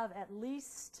have at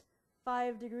least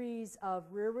 5 degrees of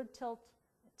rearward tilt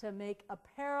to make a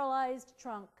paralyzed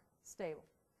trunk stable.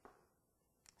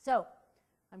 So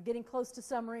I'm getting close to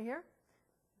summary here.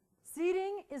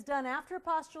 Seating is done after a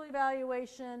postural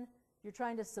evaluation. You're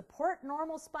trying to support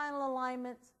normal spinal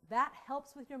alignments. That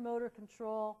helps with your motor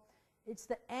control. It's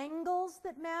the angles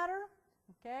that matter,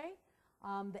 okay?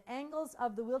 The angles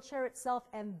of the wheelchair itself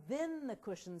and then the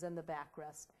cushions and the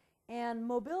backrest. And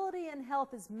mobility and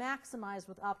health is maximized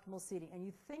with optimal seating. And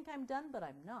you think I'm done, but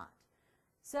I'm not.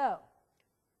 So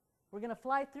we're going to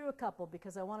fly through a couple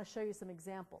because I want to show you some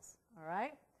examples, all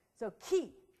right? So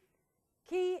key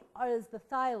is the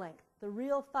thigh length, the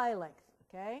real thigh length,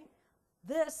 okay?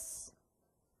 This,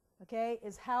 okay,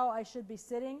 is how I should be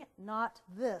sitting, not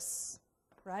this,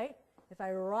 right? If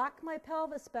I rock my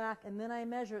pelvis back and then I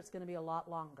measure, it's going to be a lot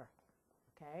longer,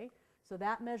 okay? So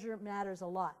that measure matters a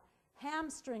lot.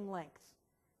 Hamstring length.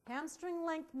 Hamstring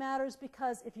length matters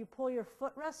because if you pull your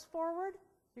footrest forward,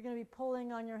 you're going to be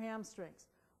pulling on your hamstrings.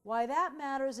 Why that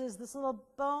matters is this little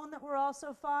bone that we're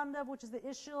also fond of, which is the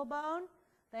ischial bone,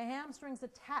 the hamstring's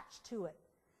attached to it.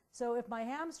 So if my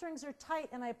hamstrings are tight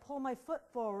and I pull my foot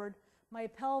forward, my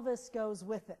pelvis goes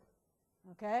with it,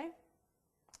 okay?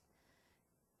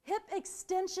 Hip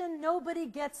extension, nobody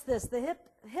gets this. The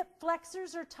hip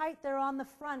flexors are tight, they're on the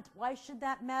front. Why should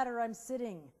that matter? I'm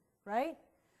sitting, right?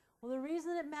 Well, the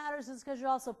reason it matters is because you're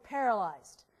also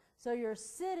paralyzed. So you're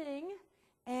sitting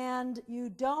and you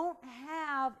don't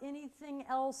have anything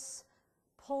else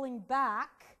pulling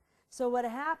back. So what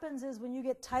happens is when you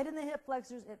get tight in the hip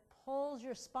flexors, it pulls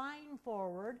your spine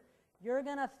forward. You're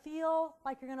going to feel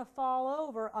like you're going to fall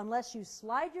over unless you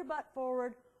slide your butt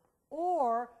forward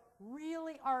or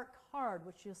really arc hard,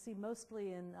 which you'll see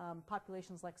mostly in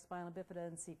populations like spinal bifida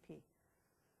and CP.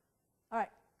 All right.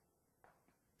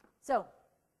 So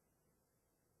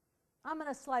I'm going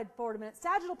to slide forward a minute.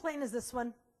 Sagittal plane is this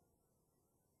one.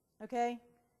 Okay?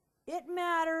 It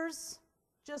matters.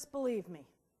 Just believe me.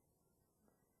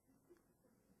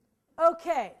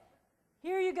 Okay.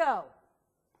 Here you go.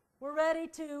 We're ready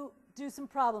to do some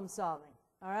problem solving.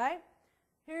 All right?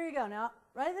 Here you go. Now,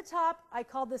 right at the top, I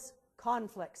call this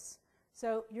conflicts.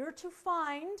 So you're to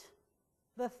find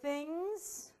the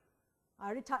things. I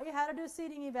already taught you how to do a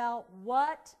seating eval.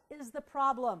 What is the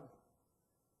problem?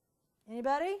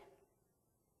 Anybody?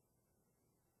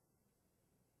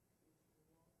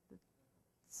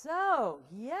 So,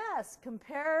 yes,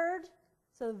 compared.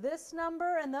 So this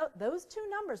number and those two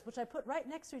numbers, which I put right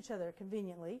next to each other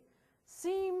conveniently,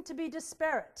 seem to be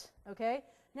disparate, okay?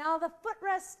 Now the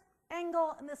footrest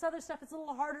angle and this other stuff is a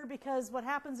little harder because what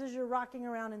happens is you're rocking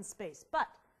around in space. But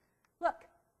look,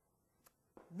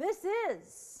 this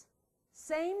is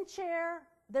same chair.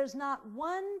 There's not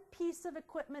one piece of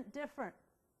equipment different.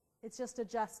 It's just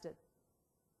adjusted,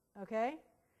 okay?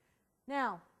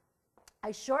 Now,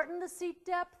 I shortened the seat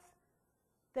depth.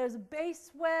 There's a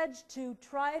base wedge to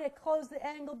try to close the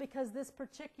angle because this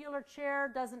particular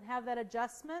chair doesn't have that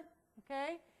adjustment,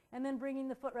 okay? And then bringing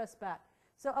the footrest back.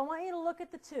 So I want you to look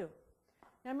at the two.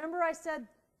 Now remember I said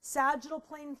sagittal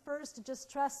plane first, just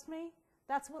trust me?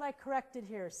 That's what I corrected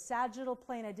here, sagittal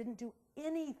plane. I didn't do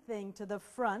anything to the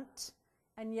front,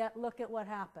 and yet look at what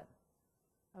happened,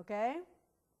 okay?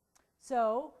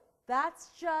 So that's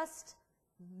just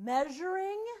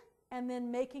measuring and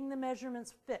then making the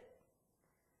measurements fit.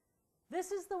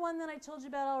 This is the one that I told you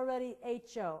about already,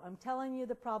 HO. I'm telling you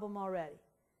the problem already.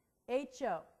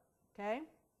 HO, okay?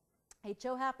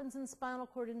 HO happens in spinal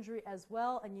cord injury as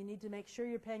well, and you need to make sure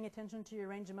you're paying attention to your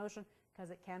range of motion because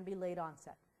it can be late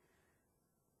onset.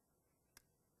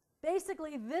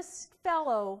 Basically, this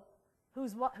fellow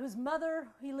whose mother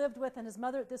he lived with, and his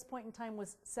mother at this point in time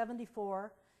was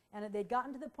 74, and they'd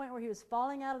gotten to the point where he was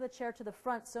falling out of the chair to the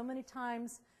front so many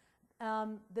times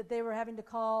that they were having to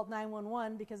call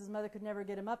 911 because his mother could never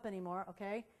get him up anymore,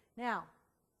 okay? Now,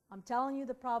 I'm telling you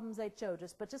the problems HO,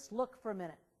 but just look for a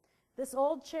minute. This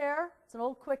old chair, it's an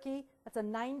old quickie, that's a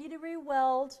 90-degree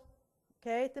weld,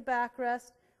 okay, at the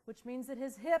backrest, which means that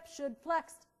his hip should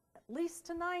flex at least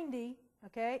to 90,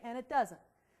 okay, and it doesn't.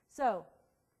 So,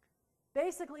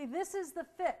 basically, this is the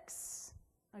fix,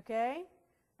 okay?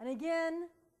 And again,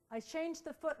 I changed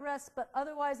the footrest, but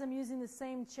otherwise I'm using the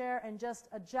same chair and just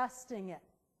adjusting it.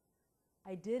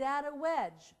 I did add a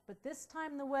wedge, but this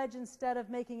time the wedge, instead of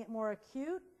making it more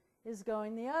acute, is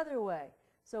going the other way.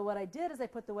 So what I did is I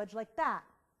put the wedge like that,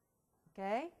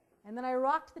 okay? And then I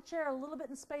rocked the chair a little bit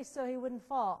in space so he wouldn't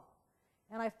fall.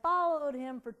 And I followed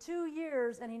him for 2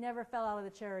 years, and he never fell out of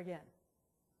the chair again,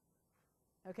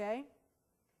 okay?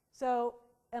 So,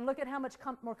 and look at how much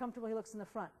more comfortable he looks in the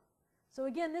front. So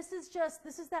again, this is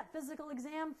that physical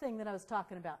exam thing that I was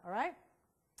talking about, all right?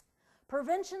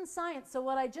 Prevention science, so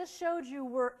what I just showed you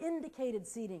were indicated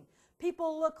seating.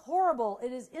 People look horrible.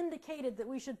 It is indicated that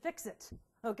we should fix it,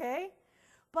 okay?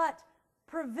 But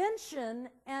prevention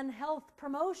and health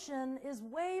promotion is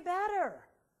way better.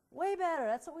 Way better.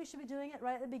 That's what we should be doing it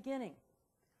right at the beginning.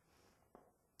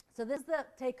 So this is the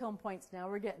take-home points now.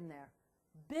 We're getting there.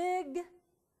 Big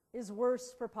is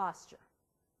worse for posture.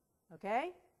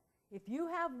 Okay? If you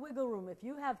have wiggle room, if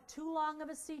you have too long of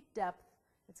a seat depth,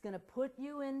 it's going to put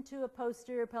you into a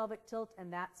posterior pelvic tilt,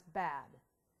 and that's bad.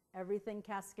 Everything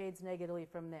cascades negatively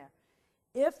from there.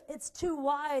 If it's too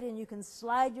wide and you can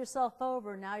slide yourself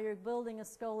over, now you're building a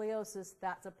scoliosis,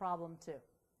 that's a problem too.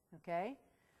 Okay?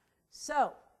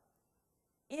 So,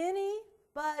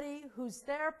 anybody whose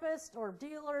therapist or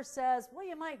dealer says, well,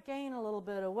 you might gain a little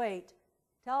bit of weight,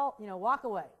 walk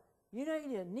away.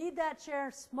 You need that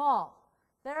chair small.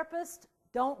 Therapist,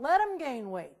 don't let them gain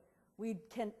weight. We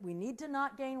need to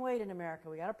not gain weight in America.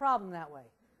 We got a problem that way.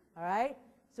 All right?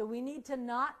 So we need to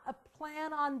not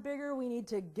plan on bigger. We need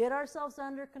to get ourselves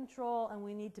under control, and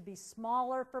we need to be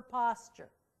smaller for posture.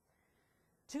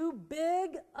 Too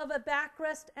big of a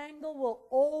backrest angle will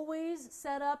always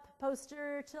set up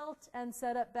posterior tilt and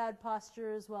set up bad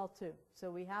posture as well too. So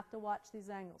we have to watch these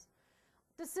angles.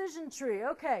 Decision tree.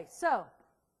 Okay, so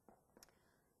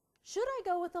should I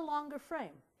go with a longer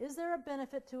frame? Is there a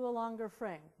benefit to a longer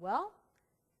frame? Well,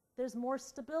 there's more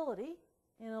stability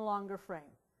in a longer frame.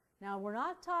 Now, we're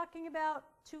not talking about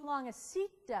too long a seat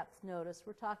depth, notice.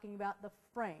 We're talking about the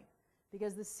frame,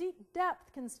 because the seat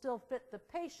depth can still fit the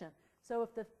patient. So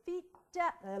if the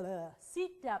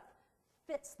seat depth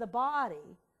fits the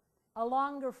body, a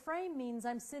longer frame means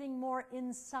I'm sitting more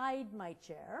inside my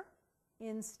chair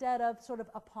instead of sort of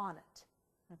upon it.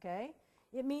 Okay?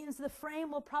 It means the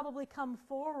frame will probably come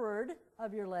forward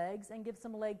of your legs and give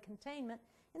some leg containment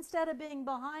instead of being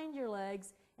behind your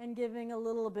legs and giving a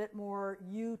little bit more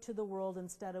you to the world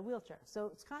instead of wheelchair. So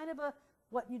it's kind of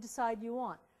what you decide you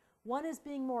want. One is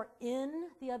being more in,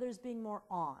 the other is being more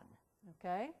on.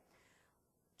 Okay?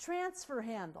 Transfer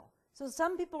handle. So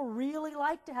some people really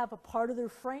like to have a part of their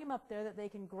frame up there that they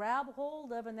can grab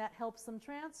hold of, and that helps them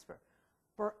transfer.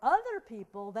 For other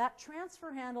people, that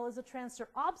transfer handle is a transfer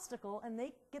obstacle, and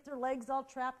they get their legs all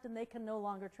trapped and they can no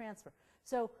longer transfer.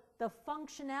 So the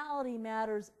functionality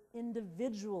matters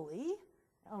individually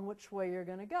on which way you're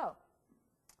going to go.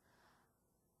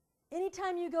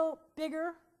 Anytime you go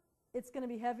bigger, it's going to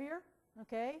be heavier,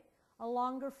 okay? A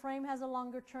longer frame has a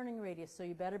longer turning radius, so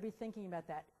you better be thinking about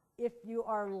that. If you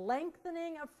are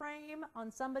lengthening a frame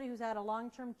on somebody who's had a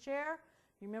long-term chair,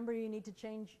 remember you need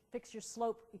to fix your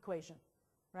slope equation,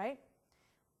 right?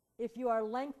 If you are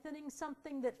lengthening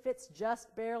something that fits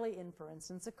just barely in, for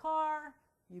instance, a car,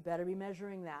 you better be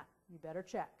measuring that. You better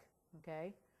check,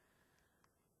 okay?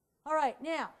 All right,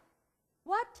 now,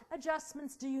 what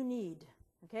adjustments do you need?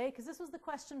 Okay, because this was the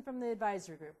question from the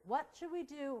advisory group. What should we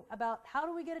do about how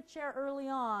do we get a chair early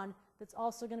on that's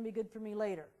also going to be good for me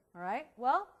later? All right,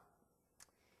 well,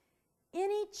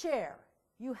 any chair,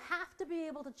 you have to be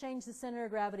able to change the center of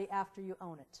gravity after you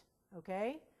own it,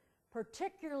 okay?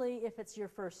 Particularly if it's your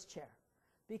first chair,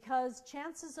 because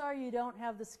chances are you don't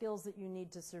have the skills that you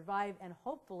need to survive, and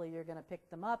hopefully you're going to pick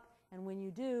them up, and when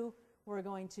you do, we're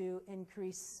going to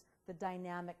increase the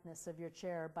dynamicness of your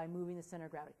chair by moving the center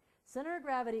of gravity. Center of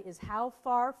gravity is how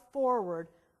far forward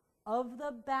of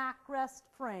the backrest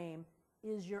frame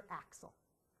is your axle.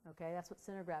 Okay, that's what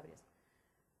center of gravity is.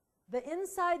 The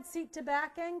inside seat to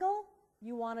back angle,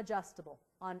 you want adjustable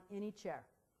on any chair.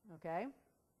 Okay?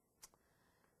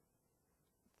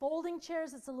 Folding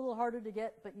chairs, it's a little harder to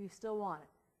get, but you still want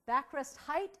it. Backrest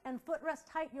height and footrest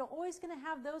height, you're always going to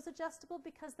have those adjustable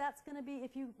because that's going to be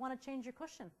if you want to change your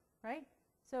cushion, right?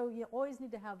 So you always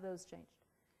need to have those changed.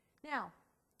 Now,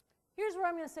 here's where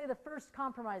I'm going to say the first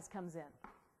compromise comes in.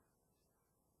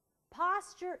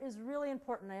 Posture is really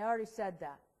important. I already said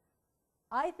that.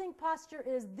 I think posture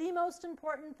is the most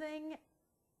important thing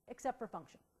except for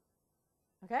function.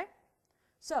 Okay?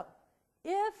 So,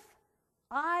 if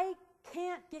I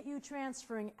can't get you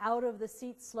transferring out of the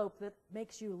seat slope that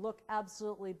makes you look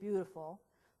absolutely beautiful,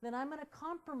 then I'm going to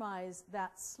compromise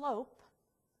that slope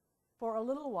for a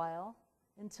little while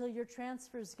until your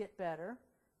transfers get better,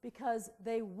 because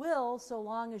they will so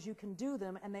long as you can do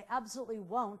them, and they absolutely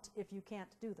won't if you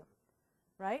can't do them,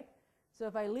 right? So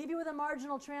if I leave you with a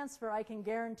marginal transfer, I can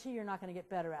guarantee you're not going to get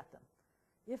better at them.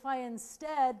 If I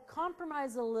instead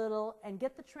compromise a little and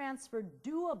get the transfer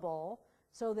doable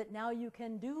so that now you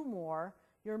can do more,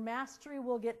 your mastery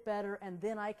will get better, and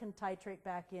then I can titrate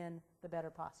back in the better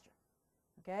posture.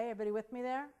 Okay, everybody with me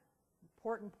there?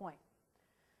 Important point.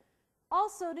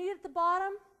 Also, need at the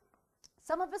bottom,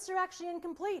 some of us are actually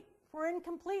incomplete. If we're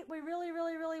incomplete, we really,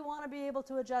 really, really want to be able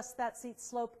to adjust that seat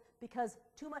slope, because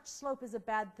too much slope is a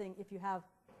bad thing if you have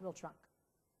wheel trunk.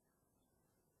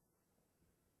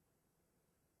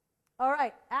 All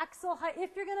right, axle height.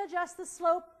 If you're going to adjust the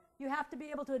slope, you have to be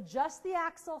able to adjust the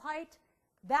axle height.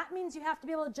 That means you have to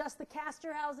be able to adjust the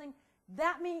caster housing.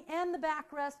 That means, and the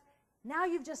backrest. Now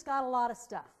you've just got a lot of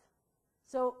stuff.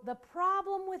 So the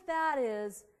problem with that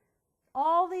is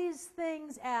all these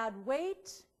things add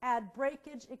weight, add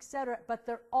breakage, etc., but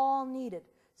they're all needed.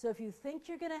 So if you think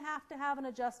you're going to have an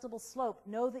adjustable slope,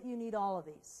 know that you need all of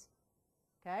these.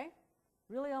 Okay?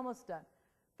 Really almost done.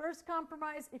 First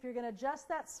compromise, if you're going to adjust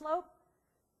that slope,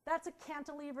 that's a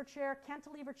cantilever chair.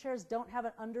 Cantilever chairs don't have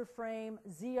an underframe.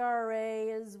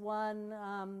 ZRA is one.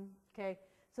 Okay,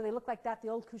 so they look like that, the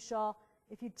old Couchal.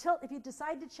 If you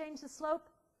decide to change the slope,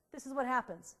 this is what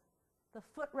happens. The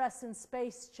footrests in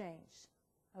space change.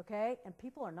 Okay, and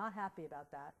people are not happy about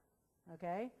that.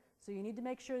 Okay, so you need to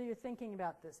make sure that you're thinking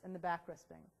about this and the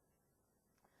backresting.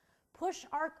 Push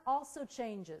arc also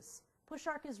changes. Push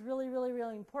arc is really, really,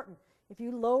 really important. If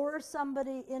you lower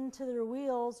somebody into their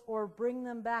wheels or bring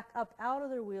them back up out of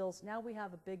their wheels, now we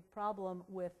have a big problem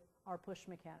with our push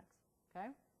mechanics. Okay?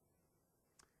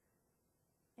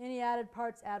 Any added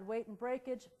parts add weight and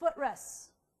breakage.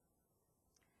 Footrests.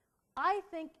 I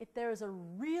think if there is a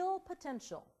real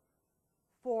potential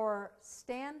for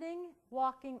standing,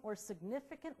 walking, or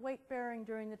significant weight bearing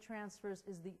during the transfers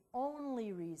is the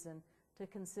only reason to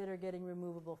consider getting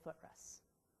removable footrests.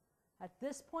 At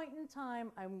this point in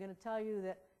time, I'm going to tell you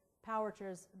that power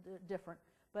chairs are different.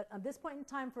 But at this point in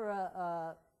time for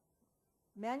a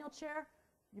manual chair,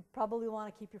 you probably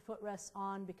want to keep your footrests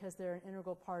on because they're an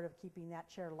integral part of keeping that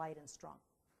chair light and strong.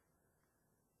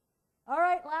 All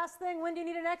right, last thing, when do you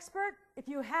need an expert? If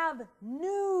you have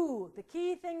new, the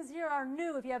key things here are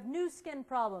new. If you have new skin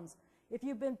problems, if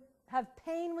you have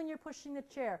pain when you're pushing the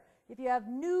chair, if you have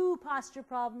new posture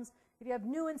problems, if you have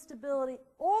new instability,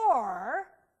 or,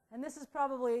 and this is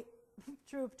probably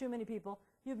true of too many people,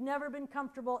 you've never been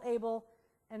comfortable, able,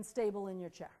 and stable in your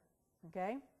chair.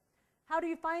 Okay? How do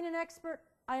you find an expert?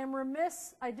 I am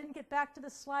remiss, I didn't get back to the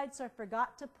slide, so I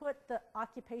forgot to put the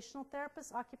occupational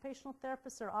therapists. Occupational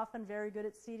therapists are often very good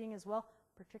at seating as well,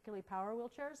 particularly power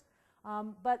wheelchairs.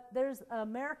 But there's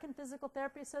American Physical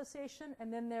Therapy Association,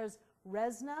 and then there's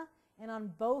RESNA, and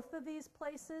on both of these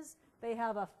places, they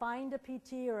have a Find a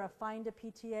PT or a Find a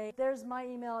PTA. There's my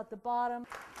email at the bottom.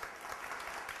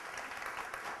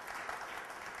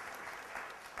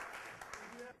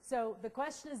 So the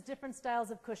question is different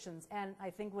styles of cushions, and I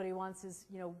think what he wants is,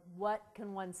 what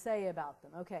can one say about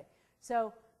them? Okay,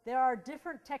 so there are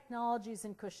different technologies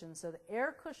in cushions. So the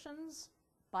air cushions,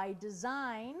 by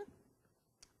design,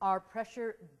 are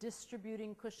pressure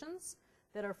distributing cushions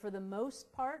that are, for the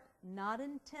most part, not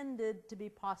intended to be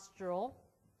postural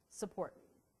support.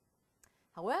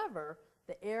 However,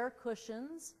 the air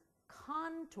cushions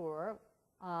contour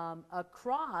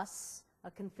across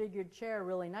a configured chair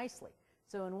really nicely.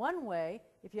 So in one way,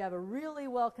 if you have a really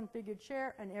well-configured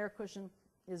chair, an air cushion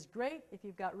is great. If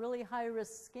you've got really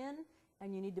high-risk skin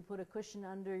and you need to put a cushion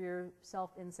under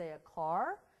yourself in, say, a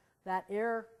car, that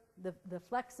air, the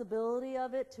flexibility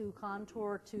of it to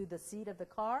contour to the seat of the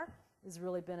car is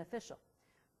really beneficial.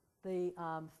 The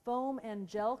foam and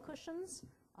gel cushions,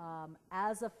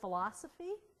 as a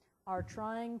philosophy, are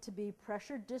trying to be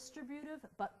pressure distributive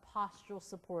but postural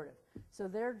supportive. So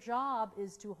their job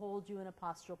is to hold you in a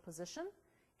postural position,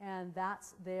 and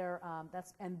that's their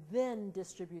and then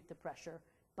distribute the pressure,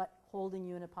 but holding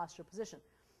you in a postural position.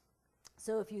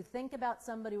 So if you think about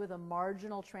somebody with a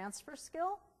marginal transfer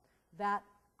skill, that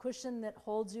cushion that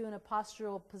holds you in a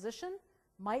postural position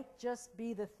might just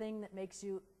be the thing that makes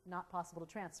you not possible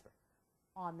to transfer.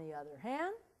 On the other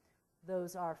hand,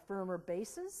 those are firmer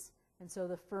bases, and so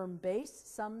the firm base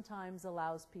sometimes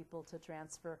allows people to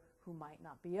transfer who might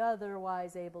not be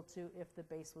otherwise able to if the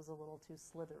base was a little too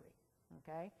slithery.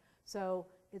 Okay? So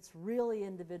it's really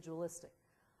individualistic.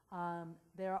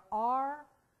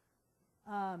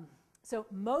 So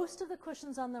most of the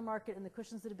cushions on the market and the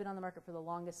cushions that have been on the market for the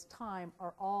longest time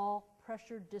are all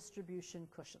pressure distribution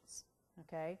cushions.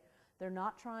 Okay? They're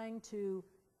not trying to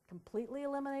completely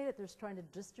eliminate it. They're just trying to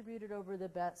distribute it over the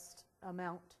best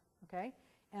amount. Okay?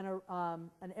 And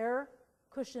an air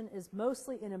cushion is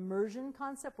mostly an immersion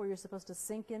concept where you're supposed to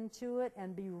sink into it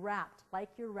and be wrapped, like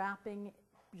you're wrapping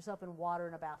yourself in water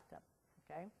in a bathtub.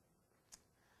 Okay?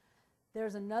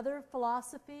 There's another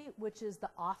philosophy, which is the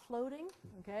offloading.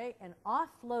 Okay? And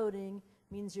offloading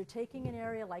means you're taking an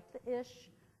area like the ish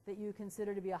that you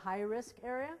consider to be a high-risk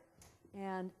area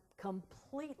and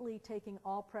completely taking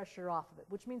all pressure off of it,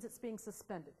 which means it's being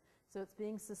suspended. So it's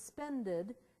being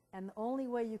suspended, and the only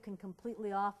way you can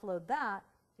completely offload that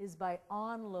is by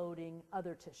onloading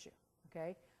other tissue.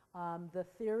 Okay? The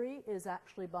theory is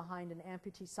actually behind an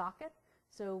amputee socket.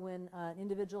 So when an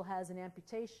individual has an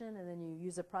amputation and then you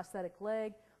use a prosthetic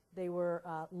leg, they were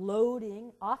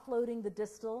offloading the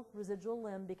distal residual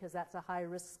limb because that's a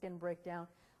high-risk skin breakdown,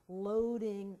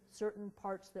 loading certain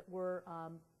parts that were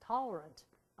tolerant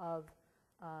of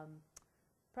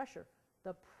pressure.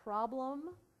 The problem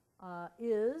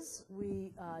is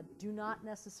we do not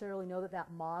necessarily know that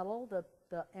that model,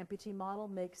 the amputee model,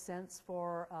 makes sense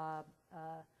for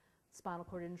spinal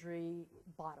cord injury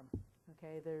bottom.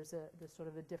 Okay, there's sort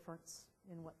of a difference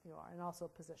in what you are, and also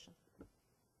position.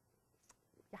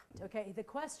 Yeah, okay, the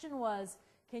question was,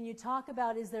 can you talk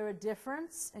about, is there a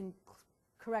difference, and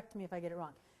correct me if I get it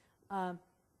wrong,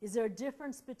 is there a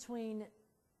difference between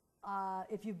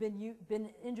if you've been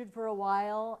injured for a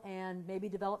while and maybe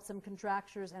developed some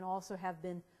contractures and also have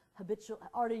been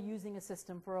already using a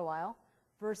system for a while,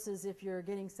 versus if you're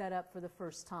getting set up for the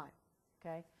first time,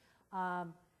 okay?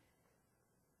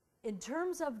 In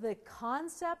terms of the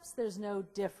concepts, there's no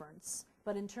difference.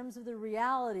 But in terms of the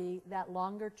reality, that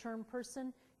longer-term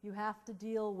person, you have to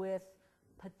deal with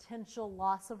potential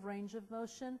loss of range of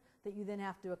motion that you then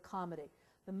have to accommodate.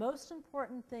 The most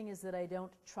important thing is that I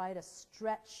don't try to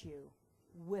stretch you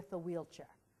with a wheelchair.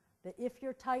 That if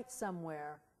you're tight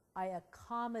somewhere, I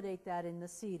accommodate that in the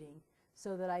seating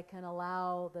so that I can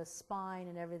allow the spine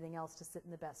and everything else to sit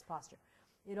in the best posture.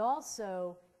 It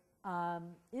also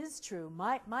is true.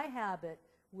 My habit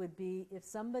would be if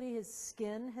somebody's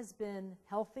skin has been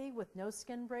healthy with no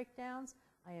skin breakdowns,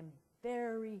 I am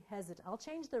very hesitant. I'll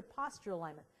change their posture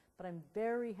alignment, but I'm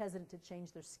very hesitant to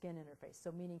change their skin interface,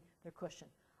 so meaning their cushion.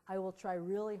 I will try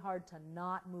really hard to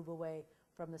not move away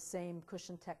from the same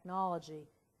cushion technology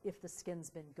if the skin's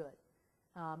been good.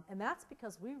 And that's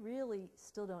because we really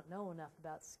still don't know enough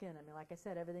about skin. I mean, like I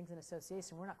said, everything's an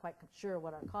association. We're not quite sure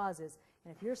what our cause is.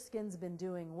 And if your skin's been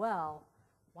doing well,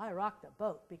 why rock the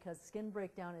boat? Because skin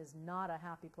breakdown is not a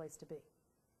happy place to be.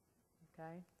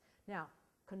 Okay? Now,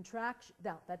 contraction.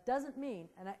 Now, that doesn't mean,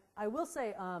 and I will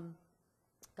say,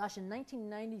 gosh, in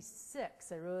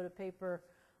 1996, I wrote a paper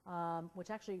which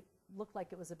actually looked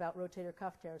like it was about rotator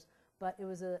cuff tears. But it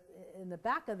was in the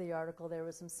back of the article, there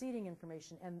was some seating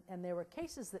information, and there were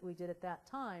cases that we did at that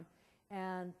time,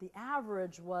 and the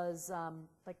average was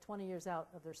like 20 years out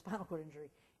of their spinal cord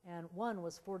injury, and one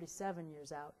was 47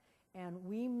 years out. And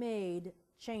we made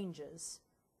changes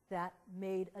that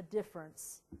made a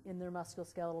difference in their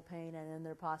musculoskeletal pain and in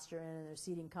their posture and in their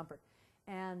seating comfort.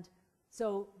 And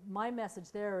so my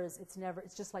message there is it's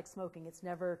just like smoking. It's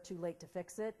never too late to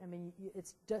fix it. I mean,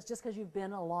 it's just because you've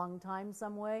been a long time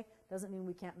some way doesn't mean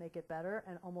we can't make it better,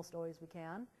 and almost always we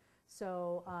can.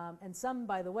 So, and some,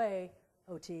 by the way,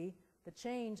 OT, the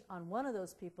change on one of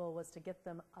those people was to get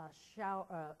them a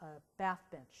bath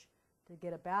bench, to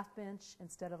get a bath bench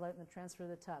instead of letting them transfer to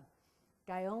the tub.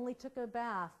 Guy only took a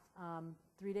bath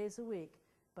 3 days a week,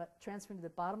 but transferring to the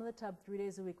bottom of the tub 3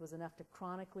 days a week was enough to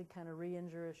chronically kind of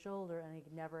re-injure his shoulder, and he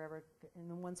could never ever, and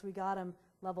then once we got him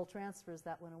level transfers,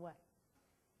 that went away.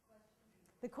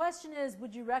 The question is,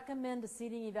 would you recommend a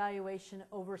seating evaluation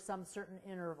over some certain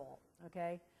interval?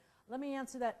 Okay, let me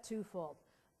answer that twofold.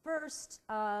 First,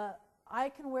 I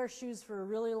can wear shoes for a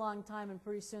really long time, and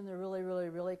pretty soon they're really, really,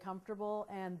 really comfortable,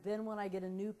 and then when I get a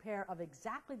new pair of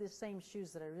exactly the same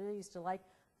shoes that I really used to like,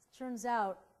 it turns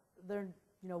out they're,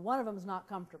 you know, one of them is not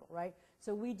comfortable, right?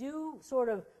 So we do sort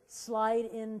of slide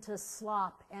into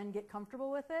slop and get comfortable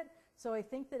with it. So I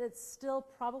think that it's still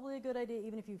probably a good idea,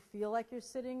 even if you feel like you're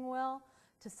sitting well,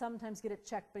 to sometimes get it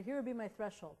checked. But here would be my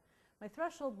threshold. My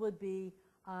threshold would be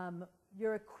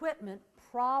your equipment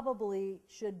probably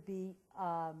should be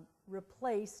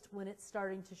replaced when it's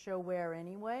starting to show wear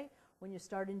anyway. When you're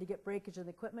starting to get breakage of the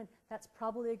equipment, that's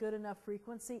probably a good enough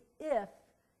frequency if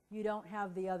you don't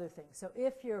have the other things. So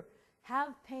if you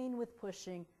have pain with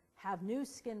pushing, have new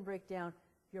skin breakdown,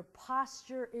 your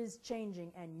posture is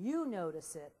changing and you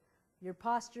notice it, your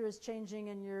posture is changing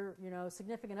and your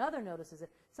significant other notices it,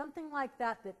 something like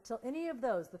that, till any of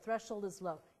those, the threshold is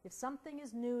low. If something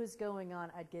is new is going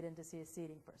on, I'd get in to see a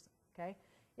seating person, okay?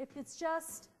 If it's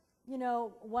just,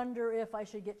 wonder if I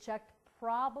should get checked,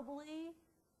 probably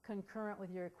concurrent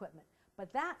with your equipment.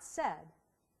 But that said,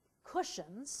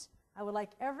 cushions, I would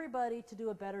like everybody to do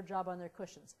a better job on their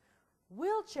cushions.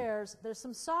 Wheelchairs, there's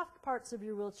some soft parts of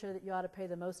your wheelchair that you ought to pay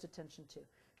the most attention to,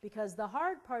 because the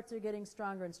hard parts are getting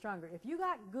stronger and stronger. If you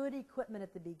got good equipment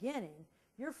at the beginning,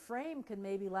 your frame could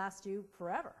maybe last you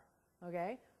forever,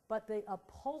 okay? But the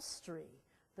upholstery,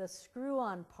 the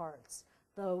screw-on parts,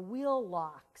 the wheel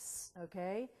locks,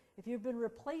 okay? If you've been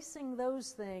replacing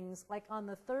those things, like on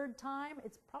the third time,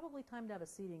 it's probably time to have a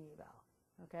seating eval,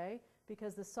 okay?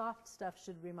 Because the soft stuff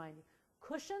should remind you.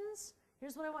 Cushions,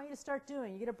 here's what I want you to start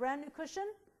doing. You get a brand new cushion,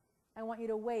 I want you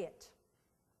to weigh it,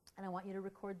 and I want you to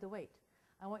record the weight.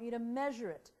 I want you to measure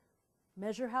it.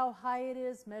 Measure how high it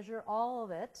is, measure all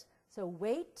of it. So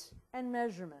weight and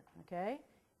measurement, okay?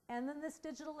 And then this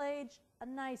digital age, a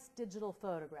nice digital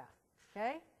photograph,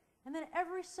 okay? And then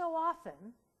every so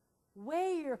often,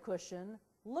 weigh your cushion,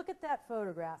 look at that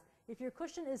photograph. If your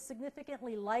cushion is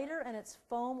significantly lighter and it's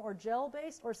foam or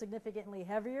gel-based, or significantly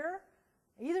heavier,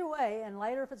 either way, and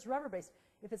lighter if it's rubber-based,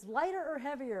 if it's lighter or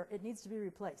heavier, it needs to be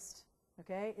replaced,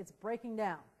 okay? It's breaking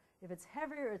down. If it's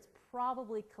heavier, it's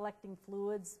probably collecting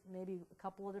fluids, maybe a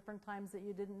couple of different times that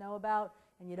you didn't know about,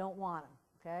 and you don't want them,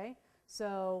 okay?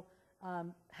 So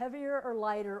heavier or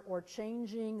lighter, or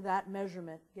changing that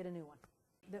measurement, get a new one.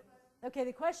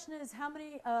 The question is, how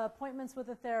many appointments with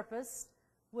a therapist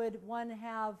would one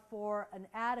have for an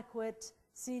adequate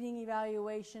seating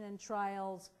evaluation and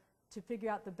trials to figure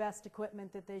out the best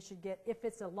equipment that they should get if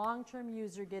it's a long-term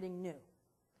user getting new?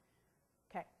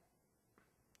 Okay.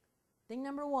 Thing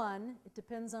number one, it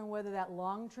depends on whether that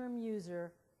long-term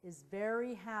user is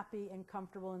very happy and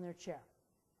comfortable in their chair.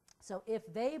 So if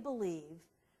they believe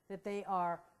that they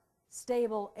are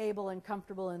stable, able, and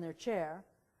comfortable in their chair,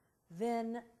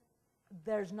 then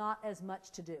there's not as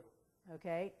much to do,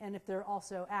 okay? And if they're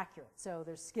also accurate, so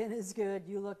their skin is good,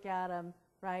 you look at them,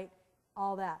 right,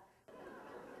 all that.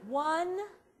 One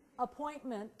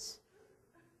appointment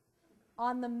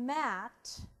on the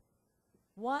mat,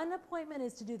 one appointment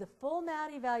is to do the full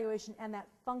mat evaluation and that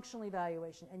functional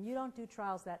evaluation, and you don't do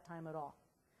trials that time at all.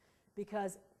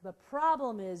 Because the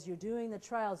problem is you're doing the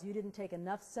trials, you didn't take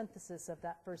enough synthesis of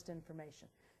that first information.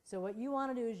 So what you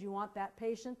want to do is you want that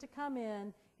patient to come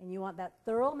in and you want that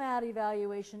thorough mat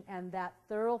evaluation and that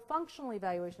thorough functional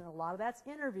evaluation. A lot of that's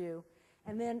interview.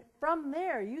 And then from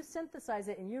there, you synthesize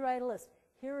it and you write a list.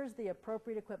 Here is the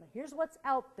appropriate equipment. Here's what's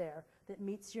out there that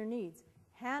meets your needs.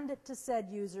 Hand it to said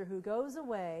user who goes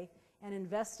away and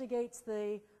investigates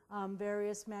the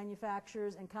various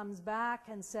manufacturers and comes back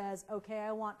and says, okay,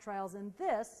 I want trials in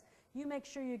this. You make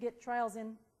sure you get trials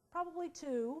in probably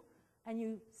 2, and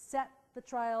you set the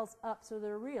trials up so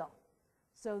they're real,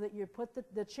 so that you put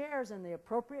the chairs in the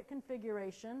appropriate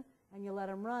configuration and you let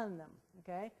them run them,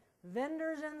 okay?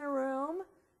 Vendors in the room,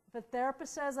 if a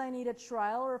therapist says I need a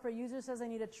trial, or if a user says I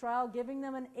need a trial, giving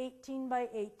them an 18 by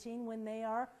 18 when they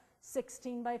are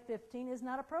 16 by 15 is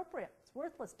not appropriate. It's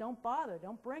worthless. Don't bother.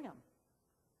 Don't bring them.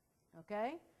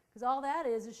 Okay? Because all that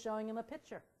is showing them a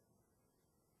picture.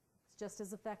 It's just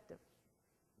as effective.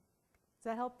 Is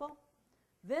that helpful?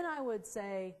 Then I would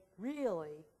say,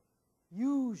 really,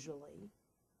 usually,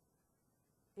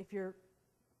 if you're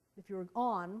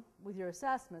on with your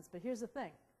assessments, but here's the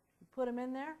thing. You put them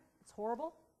in there, it's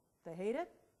horrible, they hate it,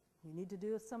 you need to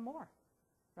do some more,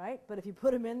 right? But if you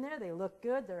put them in there, they look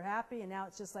good, they're happy, and now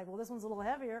it's just like, well, this one's a little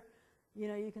heavier, you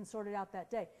know, you can sort it out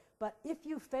that day. But if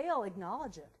you fail,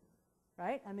 acknowledge it,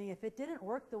 right? I mean, if it didn't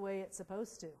work the way it's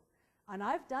supposed to. And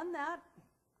I've done that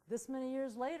this many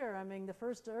years later. I mean, the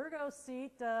first ergo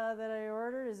seat that I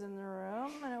ordered is in the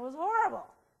room, and it was horrible.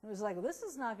 It was like, well, this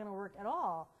is not going to work at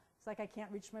all. It's like I can't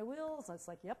reach my wheels. It's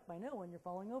like, yep, I know when you're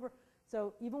falling over.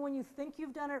 So even when you think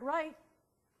you've done it right,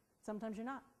 sometimes you're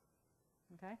not,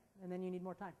 okay? And then you need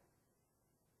more time.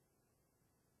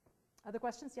 Other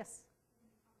questions? Yes?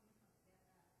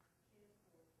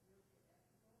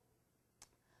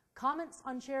 Comments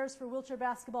on chairs for wheelchair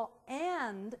basketball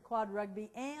and quad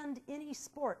rugby and any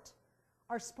sport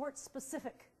are sports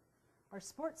specific. Are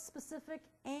sports specific,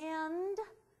 and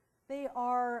they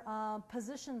are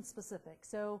position specific.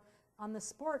 So on the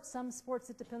sport, some sports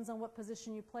it depends on what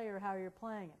position you play or how you're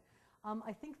playing it.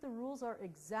 I think the rules are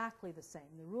exactly the same.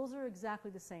 The rules are exactly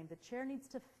the same. The chair needs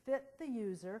to fit the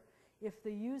user. If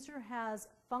the user has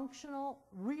functional,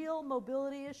 real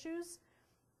mobility issues,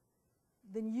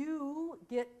 then you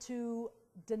get to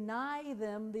deny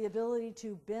them the ability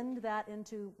to bend that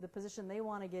into the position they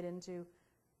want to get into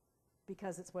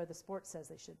because it's where the sport says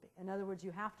they should be. In other words,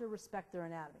 you have to respect their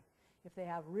anatomy. If they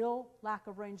have real lack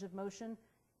of range of motion,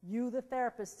 you, the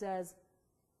therapist, says,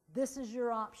 this is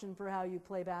your option for how you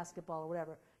play basketball or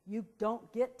whatever. You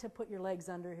don't get to put your legs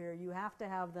under here. You have to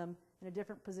have them in a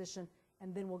different position,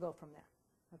 and then we'll go from there.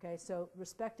 Okay, so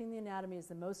respecting the anatomy is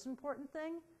the most important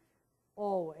thing,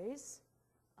 always.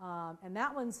 And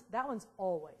that one's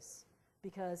always,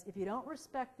 because if you don't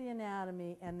respect the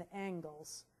anatomy and the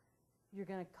angles, you're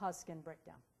going to cause skin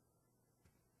breakdown,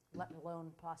 let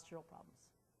alone postural problems.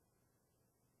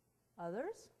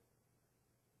 Others?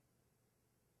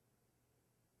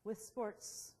 With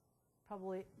sports,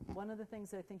 probably one of the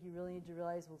things that I think you really need to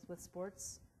realize was with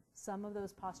sports, some of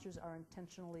those postures are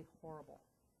intentionally horrible.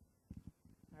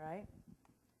 All right?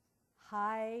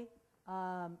 High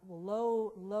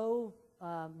low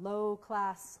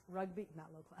class rugby,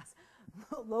 not low class,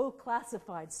 low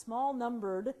classified, small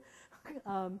numbered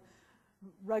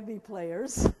rugby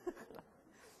players,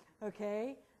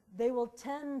 okay, they will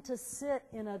tend to sit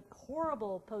in a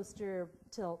horrible posterior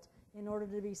tilt in order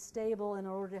to be stable, in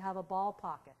order to have a ball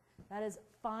pocket. That is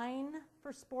fine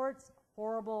for sports,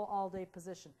 horrible all-day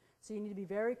position. So you need to be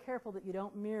very careful that you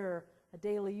don't mirror a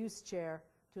daily use chair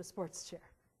to a sports chair.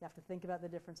 You have to think about the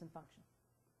difference in function.